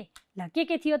सिक्यौँ है। ल के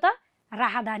थियो त?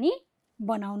 राहदानी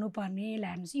बनाउनु पर्ने।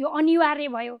 हेर्नुहोस् यो अनिवार्य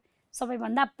भयो।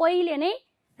 सबैभन्दा पहिले नै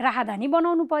राहदानी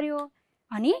बनाउनु पर्यो।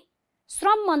 अनि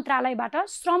श्रम मन्त्रालयबाट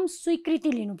श्रम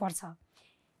स्वीकृति लिनुपर्छ।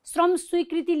 श्रम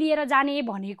स्वीकृति लिएर जाने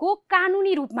भनेको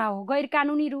कानुनी रूपमा हो। गैर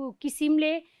कानुनी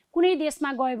किसिमले कुनै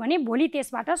देशमा गयो भने भोलि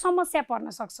त्यसबाट समस्या पर्न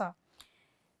सक्छ।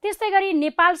 त्यस्तै गरी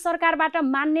नेपाल सरकारबाट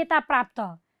मान्यता प्राप्त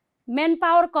म्यान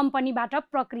पावर कम्पनीबाट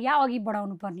प्रक्रिया अघि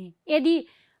बढाउनु पर्ने। यदि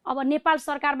अब नेपाल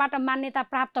सरकारबाट मान्यता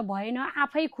प्राप्त भएन,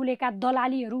 आफै खुलेका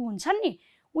दलालीहरू हुन्छन् नि,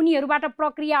 उनीहरूबाट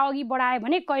प्रक्रिया अघि बढायो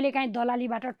भने कहिलेकाहीँ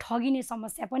दलालीबाट ठगिने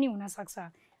समस्या पनि हुन सक्छ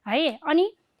है। अनि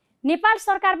नेपाल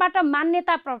सरकारबाट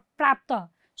मान्यता प्राप्त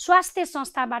स्वास्थ्य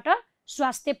संस्थाबाट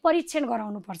स्वास्थ्य परीक्षण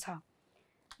गराउनुपर्छ।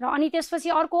 र अनि त्यसपछि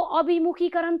अर्को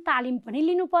अभिमुखीकरण तालिम पनि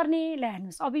लिनुपर्ने।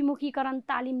 हेर्नुहोस् अभिमुखीकरण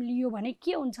तालिम लियो भने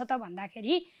के हुन्छ त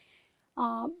भन्दाखेरि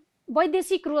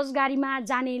वैदेशिक रोजगारीमा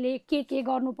जानेले के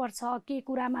गर्नुपर्छ, के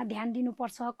कुरामा ध्यान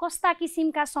दिनुपर्छ, कस्ता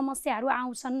किसिमका समस्याहरू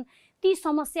आउँछन्, ती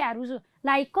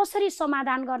समस्याहरूलाई कसरी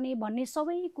समाधान गर्ने भन्ने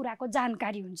सबै कुराको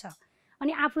जानकारी हुन्छ।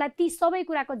 अनि आफूलाई ती सबै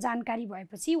कुराको जानकारी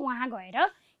भएपछि वहाँ गएर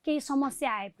केही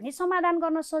समस्या आए पनि समाधान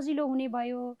गर्न सजिलो हुने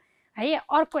भयो है।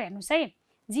 अर्को हेर्नुहोस् है,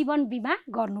 जीवन बिमा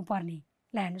गर्नुपर्ने।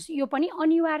 ल हेर्नुहोस् यो पनि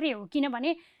अनिवार्य हो।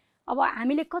 किनभने अब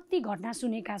हामीले कति घटना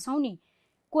सुनेका छौँ नि,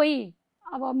 कोही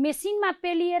अब मेसिनमा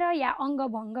पेलिएर या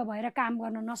अङ्गभङ्ग भएर काम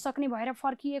गर्न नसक्ने भएर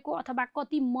फर्किएको, अथवा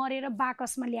कति मरेर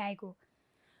बाकसमा ल्याएको।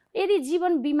 यदि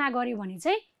जीवन बिमा गर्यो भने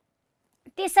चाहिँ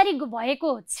त्यसरी भएको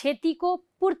क्षतिको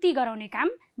पूर्ति गराउने काम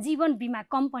जीवन बिमा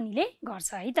कम्पनीले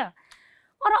गर्छ है त।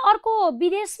 र अर्को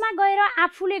विदेशमा गएर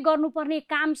आफूले गर्नुपर्ने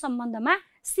काम सम्बन्धमा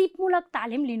सिपमूलक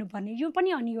तालिम लिनुपर्ने। यो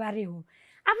पनि अनिवार्य हो।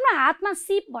 आफ्नो हातमा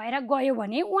सिप भएर गयो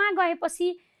भने उहाँ गएपछि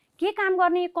के काम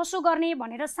गर्ने, कसो गर्ने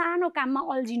भनेर सानो काममा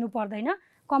अल्झिनु पर्दैन,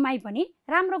 कमाइ पनि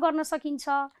राम्रो गर्न सकिन्छ।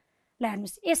 ल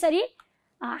हेर्नुहोस् यसरी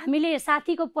हामीले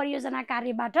साथीको परियोजना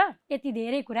कार्यबाट यति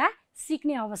धेरै कुरा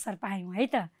सिक्ने अवसर पायौँ है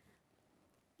त।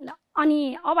 ल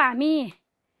अनि अब हामी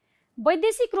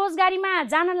वैदेशिक रोजगारीमा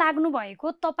जान लाग्नु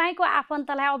भएको तपाईँको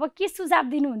आफन्तलाई अब के सुझाव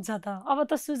दिनुहुन्छ त? अब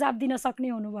त सुझाव दिन सक्ने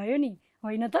हुनुभयो नि,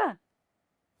 होइन त?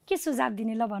 के सुझाव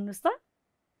दिने ल भन्नुहोस् त?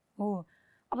 हो,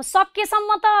 अब सकेसम्म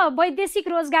त वैदेशिक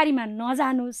रोजगारीमा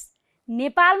नजानुस्।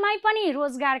 नेपालमै पनि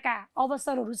रोजगारका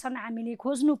अवसरहरू छन्, हामीले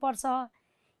खोज्नुपर्छ।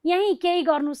 यहीँ केही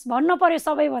गर्नुस् भन्न पर्यो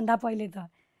सबैभन्दा पहिले त।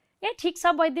 ठिक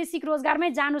छ वैदेशिक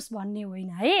रोजगारमै जानुस् भन्ने होइन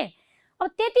है। अब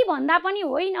त्यति भन्दा पनि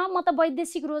होइन, म त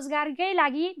वैदेशिक रोजगारकै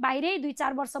लागि बाहिरै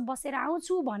 2-4 वर्ष बसेर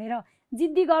आउँछु भनेर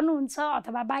जिद्दी गर्नुहुन्छ,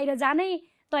 अथवा बाहिर जानै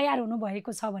तयार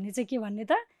हुनुभएको छ भने चाहिँ के भन्ने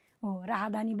त हो,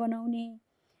 राहदानी बनाउने।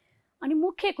 अनि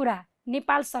मुख्य कुरा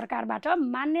नेपाल सरकारबाट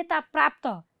मान्यता प्राप्त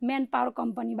म्यान पावर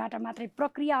कम्पनीबाट मात्रै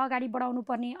प्रक्रिया अगाडि बढाउनु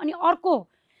पर्ने। अनि अर्को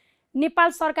नेपाल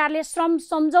सरकारले श्रम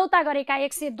सम्झौता गरेका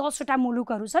 110वटा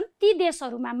मुलुकहरू छन्, ती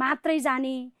देशहरूमा मात्रै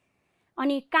जाने।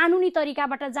 अनि कानुनी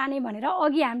तरिकाबाट जाने भनेर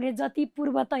अघि हामीले जति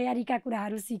पूर्व तयारीका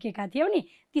कुराहरू सिकेका थियौँ नि,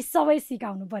 ती सबै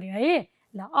सिकाउनु पर्यो है।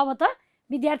 ल अब त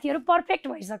विद्यार्थीहरू पर्फेक्ट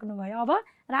भइसक्नु भयो, अब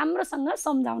राम्रोसँग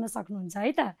सम्झाउन सक्नुहुन्छ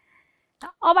है त।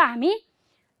 अब हामी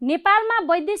नेपालमा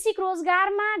वैदेशिक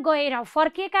रोजगारमा गएर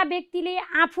फर्केका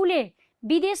व्यक्तिले आफूले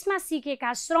विदेशमा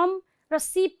सिकेका श्रम र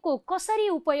सिपको कसरी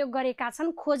उपयोग गरेका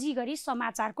छन् खोजी गरी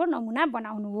समाचारको नमुना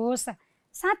बनाउनुहोस्।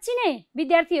 साँच्ची नै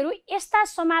विद्यार्थीहरू यस्ता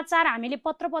समाचार हामीले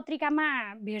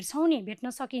पत्रपत्रिकामा भेट्छौँ नि, भेट्न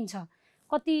सकिन्छ।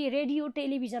 कति रेडियो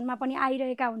टेलिभिजनमा पनि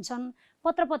आइरहेका हुन्छन्,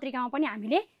 पत्रपत्रिकामा पनि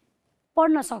हामीले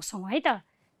पढ्न सक्छौँ है त।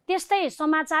 त्यस्तै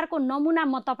समाचारको नमुना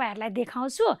म तपाईँहरूलाई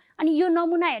देखाउँछु, अनि यो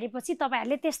नमुना हेरेपछि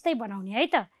तपाईँहरूले त्यस्तै बनाउने है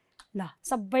त। ल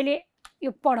सबैले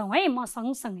यो पढौँ है म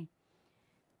सँगसँगै।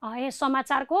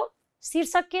 समाचारको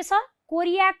शीर्षक के छ?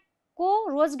 कोरियाको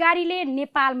रोजगारीले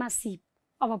नेपालमा सिप।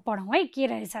 अब पढौँ है के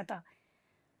रहेछ त।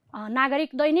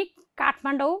 नागरिक दैनिक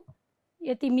काठमाडौँ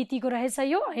यति मितिको रहेछ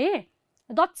यो है।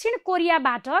 दक्षिण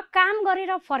कोरियाबाट काम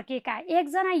गरेर फर्केका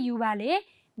एकजना युवाले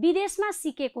विदेशमा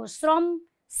सिकेको श्रम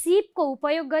सिपको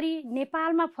उपयोग गरी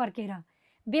नेपालमा फर्केर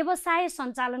व्यवसाय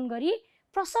सञ्चालन गरी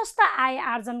प्रशस्त आय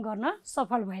आर्जन गर्न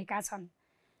सफल भएका छन्।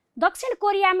 दक्षिण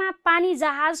कोरियामा पानी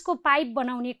जहाजको पाइप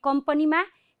बनाउने कम्पनीमा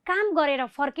काम गरेर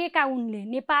फर्केका उनले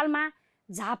नेपालमा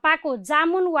झापाको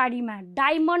जामुनवाडीमा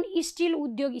डायमन्ड स्टिल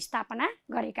उद्योग स्थापना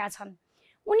गरेका छन्।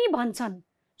 उनी भन्छन्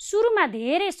सुरुमा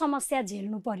धेरै समस्या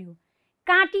झेल्नु पर्यो,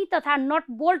 काँटी तथा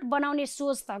नट बोल्ट बनाउने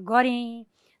सोच त गरेँ,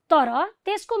 तर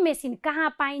त्यसको मेसिन कहाँ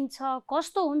पाइन्छ,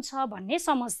 कस्तो हुन्छ भन्ने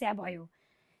समस्या भयो।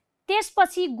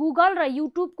 त्यसपछि गुगल र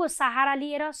युट्युबको सहारा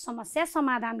लिएर समस्या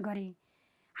समाधान गरे।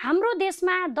 हाम्रो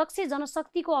देशमा दक्ष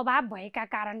जनशक्तिको अभाव भएका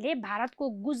कारणले भारतको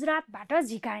गुजरातबाट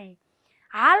झिकाएँ।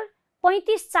 हाल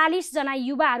 35-40 जना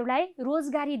युवाहरूलाई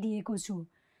रोजगारी दिएको छु।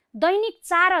 दैनिक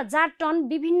 4000 टन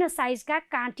विभिन्न साइजका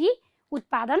काँटी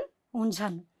उत्पादन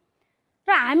हुन्छन्।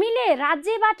 र हामीले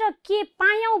राज्यबाट के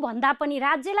पायौँ भन्दा पनि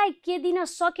राज्यलाई के दिन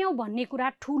सक्यौँ भन्ने कुरा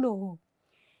ठुलो हो।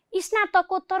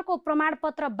 स्नातकोत्तरको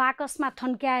प्रमाणपत्र बाकसमा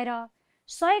थन्क्याएर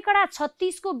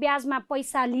 100% को ब्याजमा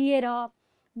पैसा लिएर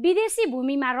विदेशी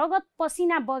भूमिमा रगत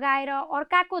पसिना बगाएर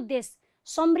अर्काको देश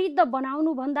समृद्ध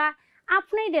बनाउनु भन्दा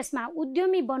आफ्नै देशमा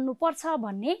उद्यमी बन्नुपर्छ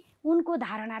भन्ने उनको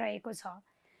धारणा रहेको छ।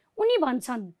 उनी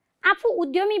भन्छन् आफू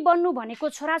उद्यमी बन्नु भनेको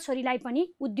छोराछोरीलाई पनि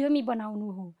उद्यमी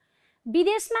बनाउनु हो।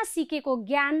 विदेशमा सिकेको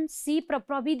ज्ञान, सिप र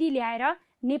प्रविधि ल्याएर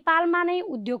नेपालमा नै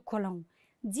उद्योग खोलौँ।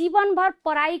 जीवनभर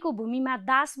पराईको भूमिमा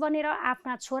दास बनेर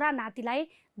आफ्ना छोरा नातिलाई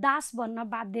दास बन्न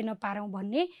बाध्य नपारौँ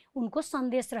भन्ने उनको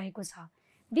सन्देश रहेको छ।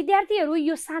 विद्यार्थीहरू,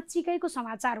 यो साँच्चीकैको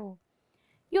समाचार हो।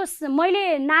 यो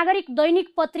मैले नागरिक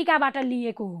दैनिक पत्रिकाबाट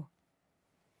लिएको हो।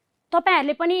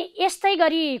 तपाईहरुले पनि यस्तै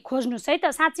गरी खोज्नुस् है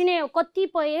त। साँच्चै नै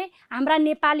कतिपय हाम्रा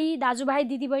नेपाली दाजुभाइ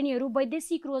दिदीबहिनीहरू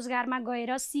वैदेशिक रोजगारमा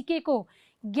गएर सिकेको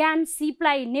ज्ञान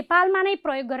सिपलाई नेपालमा नै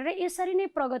प्रयोग गरेर यसरी नै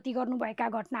प्रगति गर्नुभएका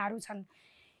घटनाहरू छन्।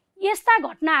 यस्ता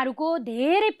घटनाहरूको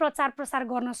धेरै प्रचार प्रसार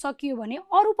गर्न सकियो भने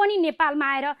अरू पनि नेपालमा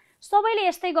आएर सबैले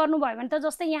यस्तै गर्नुभयो भने त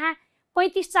जस्तै यहाँ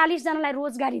 35-40 जनालाई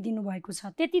रोजगारी दिनुभएको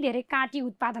छ, त्यति धेरै काँटी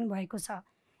उत्पादन भएको छ,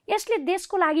 यसले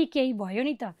देशको लागि केही भयो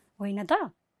नि त, होइन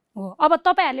त? हो। अब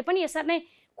तपाईहरुले पनि यसरी नै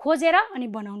खोजेर अनि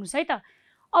बनाउनुस् है त।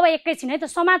 अब एकैछिन है त,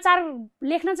 समाचार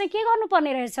लेख्न चाहिँ के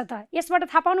गर्नुपर्ने रहेछ त?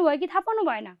 यसबाट थाहा पाउनु भयो कि थाहा पाउनु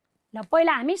भएन? ल,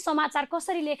 पहिला हामी समाचार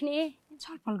कसरी लेख्ने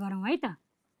छलफल गरौँ है त।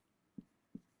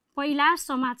 पहिला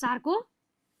समाचारको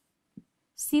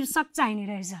शीर्षक चाहिने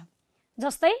रहेछ।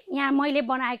 जस्तै यहाँ मैले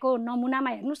बनाएको नमुनामा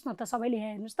हेर्नुस् न त, सबैले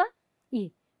हेर्नुस् त।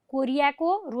 कोरियाको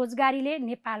रोजगारीले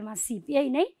नेपालमा सिप, यही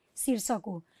नै शीर्षक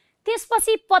हो।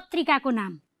 त्यसपछि पत्रिकाको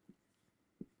नाम,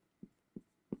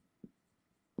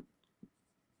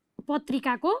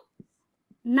 पत्रिकाको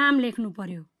नाम लेख्नु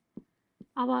पर्यो।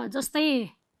 अब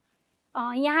जस्तै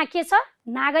यहाँ के छ,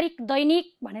 नागरिक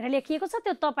दैनिक भनेर लेखिएको छ,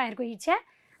 त्यो तपाईहरुको इच्छा।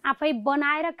 आफै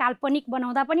बनाएर काल्पनिक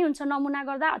बनाउँदा पनि हुन्छ, नमुना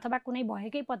गर्दा, अथवा कुनै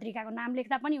भएकै पत्रिकाको नाम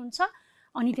लेख्दा पनि हुन्छ।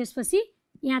 अनि त्यसपछि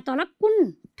यहाँ तल कुन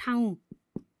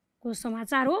ठाउँको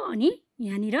समाचार हो अनि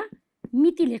यहाँनिर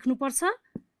मिति लेख्नुपर्छ।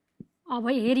 अब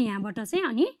हेरी यहाँबाट चाहिँ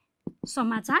अनि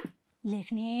समाचार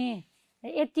लेख्ने।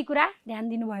 यति कुरा ध्यान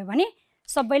दिनुभयो भने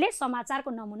सबैले समाचारको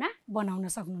नमुना बनाउन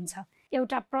सक्नुहुन्छ।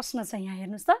 एउटा प्रश्न छ यहाँ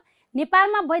हेर्नुस् त।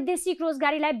 नेपालमा वैदेशिक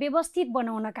रोजगारीलाई व्यवस्थित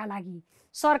बनाउनका लागि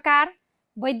सरकार,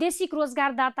 वैदेशिक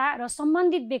रोजगारदाता र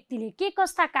सम्बन्धित व्यक्तिले के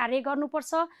कस्ता कार्य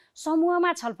गर्नुपर्छ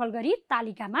समूहमा छलफल गरी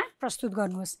तालिकामा प्रस्तुत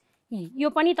गर्नुहोस्। यो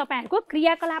पनि तपाईहरुको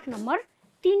क्रियाकलाप नम्बर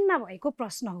 3 मा भएको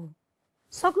प्रश्न हो।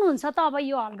 सक्नुहुन्छ त अब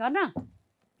यो हल गर्न?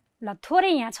 ल,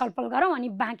 थोरै यहाँ छलफल गरौँ अनि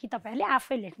बाँकी तपाईहरुले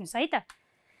आफै लेख्नुस् है त।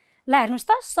 ल हेर्नुस्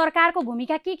त, सरकारको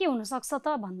भूमिका के हुन सक्छ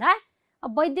त भन्दा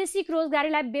वैदेशिक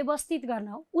रोजगारीलाई व्यवस्थित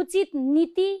गर्न उचित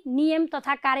नीति, नियम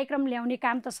तथा कार्यक्रम ल्याउने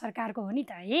काम त सरकारको हो नि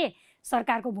त।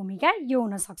 सरकारको भूमिका यो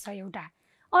हुन सक्छ एउटा।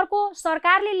 अर्को,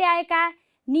 सरकारले ल्याएका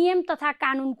नियम तथा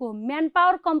कानुनको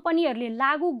म्यानपावर कम्पनीहरूले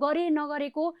लागू गरे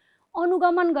नगरेको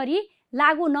अनुगमन गरी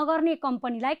लागू नगर्ने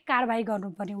कम्पनीलाई कारबाही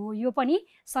गर्नुपर्ने हो। यो पनि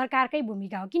सरकारकै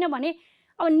भूमिका हो। किनभने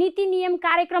अब नीति, नियम,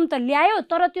 कार्यक्रम त ल्यायो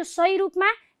तर त्यो सही रूपमा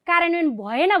कार्यान्वयन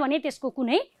भएन भने त्यसको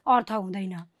कुनै अर्थ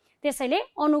हुँदैन। त्यसैले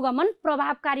अनुगमन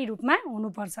प्रभावकारी रूपमा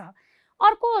हुनुपर्छ।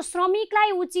 अर्को,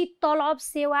 श्रमिकलाई उचित तलब,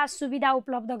 सेवा, सुविधा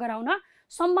उपलब्ध गराउन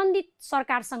सम्बन्धित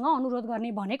सरकारसँग अनुरोध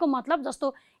गर्ने भनेको मतलब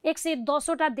जस्तो 110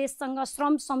 वटा देशसँग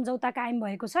श्रम सम्झौता कायम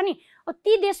भएको छ नि,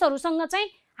 ती देशहरूसँग चाहिँ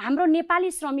हाम्रो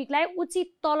नेपाली श्रमिकलाई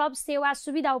उचित तलब, सेवा,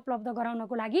 सुविधा उपलब्ध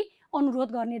गराउनको लागि अनुरोध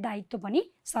गर्ने दायित्व पनि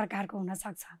सरकारको हुन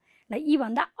सक्छ। ल, यी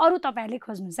भन्दा अरू तपाईहरुले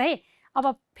खोज्नुस् है। अब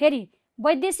फेरि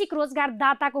वैदेशिक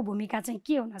रोजगारदाताको भूमिका चाहिँ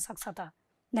के हुन सक्छ त?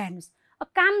 ल हेर्नुस्,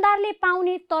 कामदारले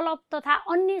पाउने तलब तथा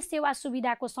अन्य सेवा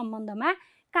सुविधाको सम्बन्धमा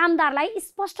कामदारलाई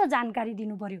स्पष्ट जानकारी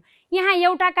दिनु पर्यो। यहाँ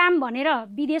एउटा काम भनेर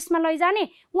विदेशमा लैजाने,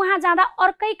 उहाँ जाँदा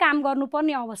अर्कै काम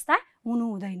गर्नुपर्ने अवस्था हुनु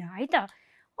हुँदैन है त।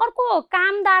 अर्को,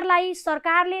 कामदारलाई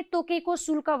सरकारले तोकेको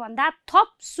शुल्क भन्दा थप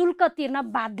शुल्क तिर्न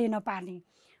बाध्य नपार्ने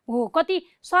हो। कति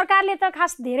सरकारले त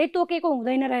खास धेरै तोकेको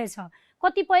हुँदैन रहेछ।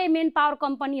 कतिपय मेन पावर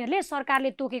कम्पनीहरूले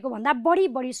सरकारले तोकेको भन्दा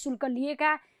बढी शुल्क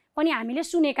लिएका पनि हामीले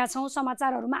सुनेका छौँ,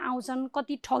 समाचारहरूमा आउँछन्।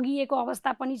 कति ठगिएको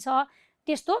अवस्था पनि छ,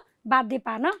 त्यस्तो बाध्य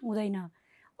पार्न हुँदैन।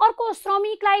 अर्को,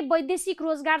 श्रमिकलाई वैदेशिक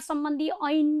रोजगार सम्बन्धी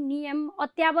ऐन, नियम,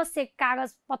 अत्यावश्यक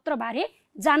कागजपत्रबारे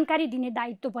जानकारी दिने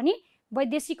दायित्व पनि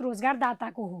वैदेशिक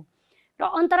रोजगारदाताको हो। र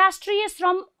अन्तर्राष्ट्रिय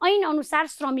श्रम ऐन अनुसार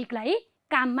श्रमिकलाई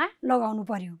काममा लगाउनु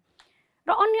पर्यो।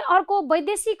 र अर्को,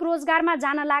 वैदेशिक रोजगारमा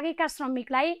जान लागेका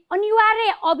श्रमिकलाई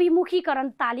अनिवार्य अभिमुखीकरण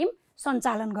तालिम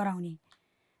सञ्चालन गराउने।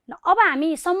 अब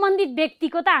हामी सम्बन्धित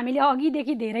व्यक्तिको त हामीले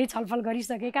अघिदेखि धेरै छलफल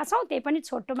गरिसकेका छौँ, त्यही पनि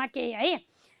छोटोमा केही है।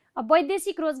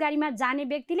 वैदेशिक रोजगारीमा जाने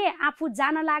व्यक्तिले आफू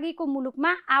जान लागेको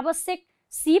मुलुकमा आवश्यक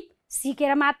सिप,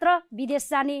 सिकेर मात्र विदेश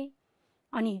जाने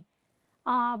अनि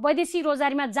वैदेशिक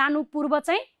रोजगारीमा जानु पूर्व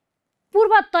चाहिँ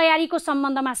पूर्व तयारीको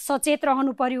सम्बन्धमा सचेत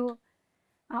रहनु पर्यो।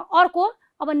 अर्को,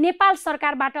 अब नेपाल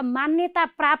सरकारबाट मान्यता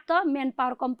प्राप्त मेन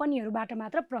पावर कम्पनीहरूबाट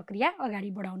मात्र प्रक्रिया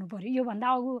अगाडि बढाउनु पर्यो। योभन्दा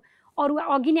अरू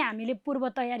अघि नै हामीले पूर्व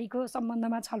तयारीको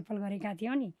सम्बन्धमा छलफल गरेका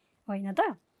थियौँ नि, होइन त?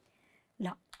 ल,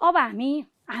 अब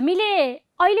हामीले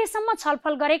अहिलेसम्म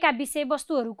छलफल गरेका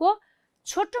विषयवस्तुहरूको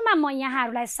छोटोमा म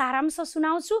यहाँहरूलाई सारांश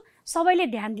सुनाउँछु। सबैले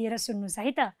ध्यान दिएर सुन्नुहोस्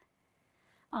है त।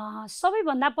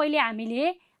 सबैभन्दा पहिले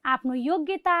हामीले आफ्नो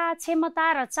योग्यता, क्षमता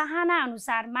र चाहना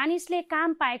अनुसार मानिसले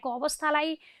काम पाएको अवस्थालाई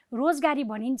रोजगारी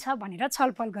भनिन्छ भनेर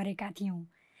छलफल गरेका थियौँ।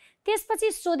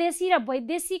 त्यसपछि स्वदेशी र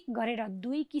वैदेशिक गरेर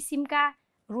दुई किसिमका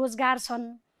रोजगार छन्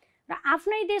र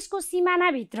आफ्नै देशको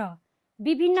सिमानाभित्र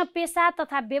विभिन्न पेसा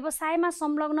तथा व्यवसायमा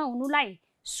संलग्न हुनुलाई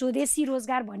स्वदेशी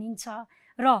रोजगार भनिन्छ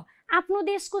र आफ्नो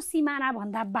देशको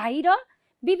सिमानाभन्दा बाहिर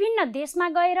विभिन्न देशमा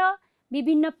गएर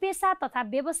विभिन्न पेसा तथा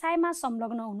व्यवसायमा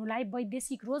संलग्न हुनुलाई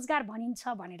वैदेशिक रोजगार भनिन्छ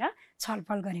भनेर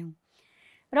छलफल गऱ्यौँ।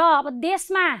 र अब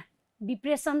देशमा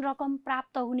विप्रेषण रकम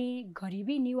प्राप्त हुने,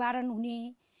 गरिबी निवारण हुने,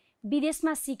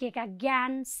 विदेशमा सिकेका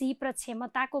ज्ञान, सिप र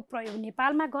क्षमताको प्रयोग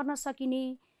नेपालमा गर्न सकिने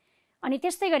अनि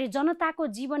त्यस्तै गरी जनताको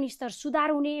जीवनस्तर सुधार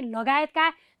हुने लगायतका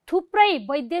थुप्रै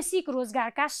वैदेशिक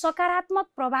रोजगारका सकारात्मक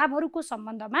प्रभावहरूको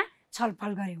सम्बन्धमा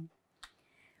छलफल गऱ्यौँ।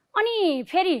 अनि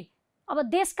फेरि अब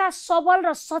देशका सबल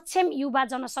र सक्षम युवा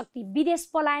जनशक्ति विदेश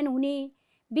पलायन हुने,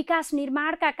 विकास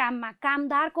निर्माणका काममा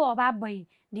कामदारको अभाव भई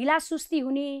ढिलासुस्ती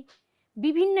हुने,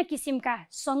 विभिन्न किसिमका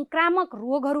संक्रामक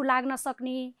रोगहरू लाग्न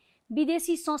सक्ने,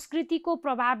 विदेशी संस्कृतिको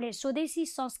प्रभावले स्वदेशी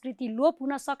संस्कृति लोप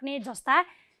हुन सक्ने जस्ता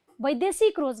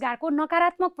वैदेशिक रोजगारको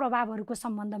नकारात्मक प्रभावहरूको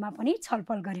सम्बन्धमा पनि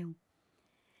छलफल गऱ्यौँ।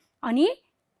 अनि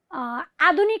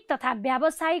आधुनिक तथा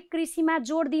व्यावसायिक कृषिमा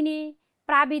जोड दिने,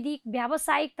 प्राविधिक,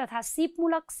 व्यावसायिक तथा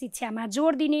सिपमूलक शिक्षामा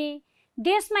जोड दिने,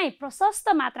 देशमै प्रशस्त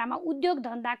मात्रामा उद्योग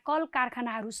धन्दा कल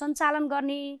कारखानाहरू सञ्चालन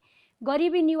गर्ने,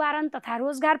 गरिबी निवारण तथा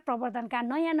रोजगार प्रवर्धनका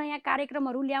नयाँ नयाँ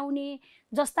कार्यक्रमहरू ल्याउने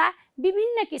जस्ता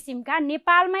विभिन्न किसिमका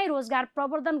नेपालमै रोजगार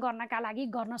प्रवर्धन गर्नका लागि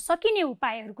गर्न सकिने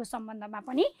उपायहरूको सम्बन्धमा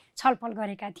पनि छलफल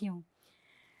गरेका थियौँ।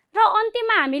 र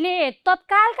अन्त्यमा हामीले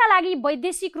तत्कालका लागि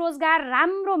वैदेशिक रोजगार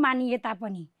राम्रो मानिए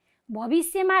तापनि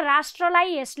भविष्यमा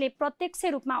राष्ट्रलाई यसले प्रत्यक्ष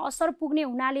रूपमा असर पुग्ने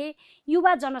हुनाले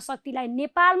युवा जनशक्तिलाई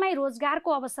नेपालमै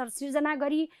रोजगारको अवसर सृजना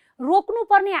गरी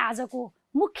रोक्नुपर्ने आजको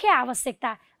मुख्य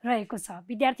आवश्यकता रहेको छ।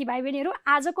 विद्यार्थी भाइ बहिनीहरू,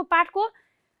 आजको पाठको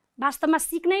वास्तवमा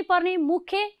सिक्नै पर्ने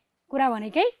मुख्य कुरा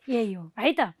भनेकै यही हो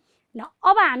है त। ल,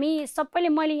 अब हामी सबैले,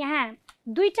 मैले यहाँ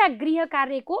दुईटा गृह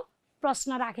कार्यको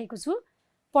प्रश्न राखेको छु,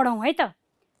 पढौँ है त।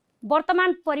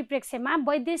 वर्तमान परिप्रेक्ष्यमा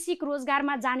वैदेशिक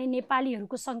रोजगारमा जाने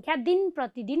नेपालीहरूको सङ्ख्या दिन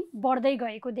प्रतिदिन बढ्दै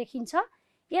गएको देखिन्छ।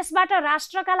 यसबाट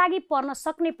राष्ट्रका लागि पर्न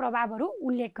सक्ने प्रभावहरू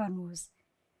उल्लेख गर्नुहोस्।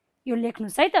 यो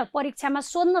लेख्नुहोस् है त, परीक्षामा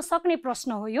सोध्न सक्ने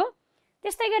प्रश्न हो यो।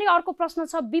 त्यस्तै गरी अर्को प्रश्न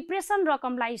छ, विप्रेषण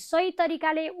रकमलाई सही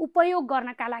तरिकाले उपयोग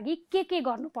गर्नका लागि के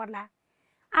गर्नु पर्ला?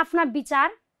 आफ्ना विचार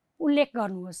उल्लेख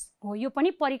गर्नुहोस्। हो, यो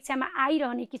पनि परीक्षामा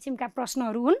आइरहने किसिमका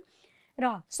प्रश्नहरू हुन्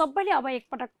र सबैले अब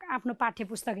एकपटक आफ्नो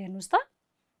पाठ्यपुस्तक हेर्नुहोस् त।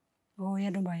 हो,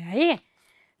 हेर्नुभयो है?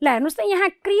 ल, हेर्नुहोस् त, यहाँ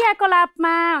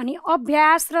क्रियाकलापमा अनि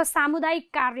अभ्यास र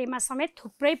सामुदायिक कार्यमा समेत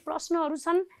थुप्रै प्रश्नहरू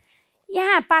छन्।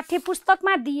 यहाँ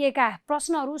पाठ्यपुस्तकमा दिएका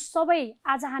प्रश्नहरू सबै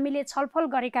आज हामीले छलफल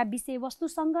गरेका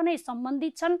विषयवस्तुसँग नै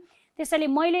सम्बन्धित छन्। त्यसैले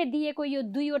मैले दिएको यो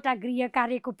दुईवटा गृह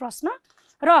कार्यको प्रश्न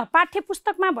र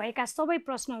पाठ्यपुस्तकमा भएका सबै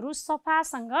प्रश्नहरू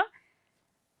सफासँग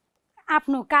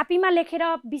आफ्नो कापीमा लेखेर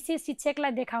विषय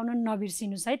शिक्षकलाई देखाउन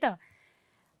नबिर्सिनुहोस् है त।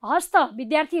 हस् त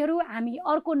विद्यार्थीहरू, हामी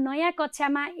अर्को नयाँ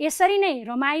कक्षामा यसरी नै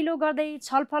रमाइलो गर्दै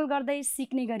छलफल गर्दै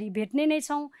सिक्ने गरी भेट्ने नै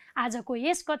छौँ। आजको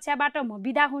यस कक्षाबाट म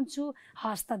बिदा हुन्छु।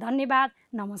 हस् त, धन्यवाद,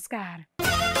 नमस्कार।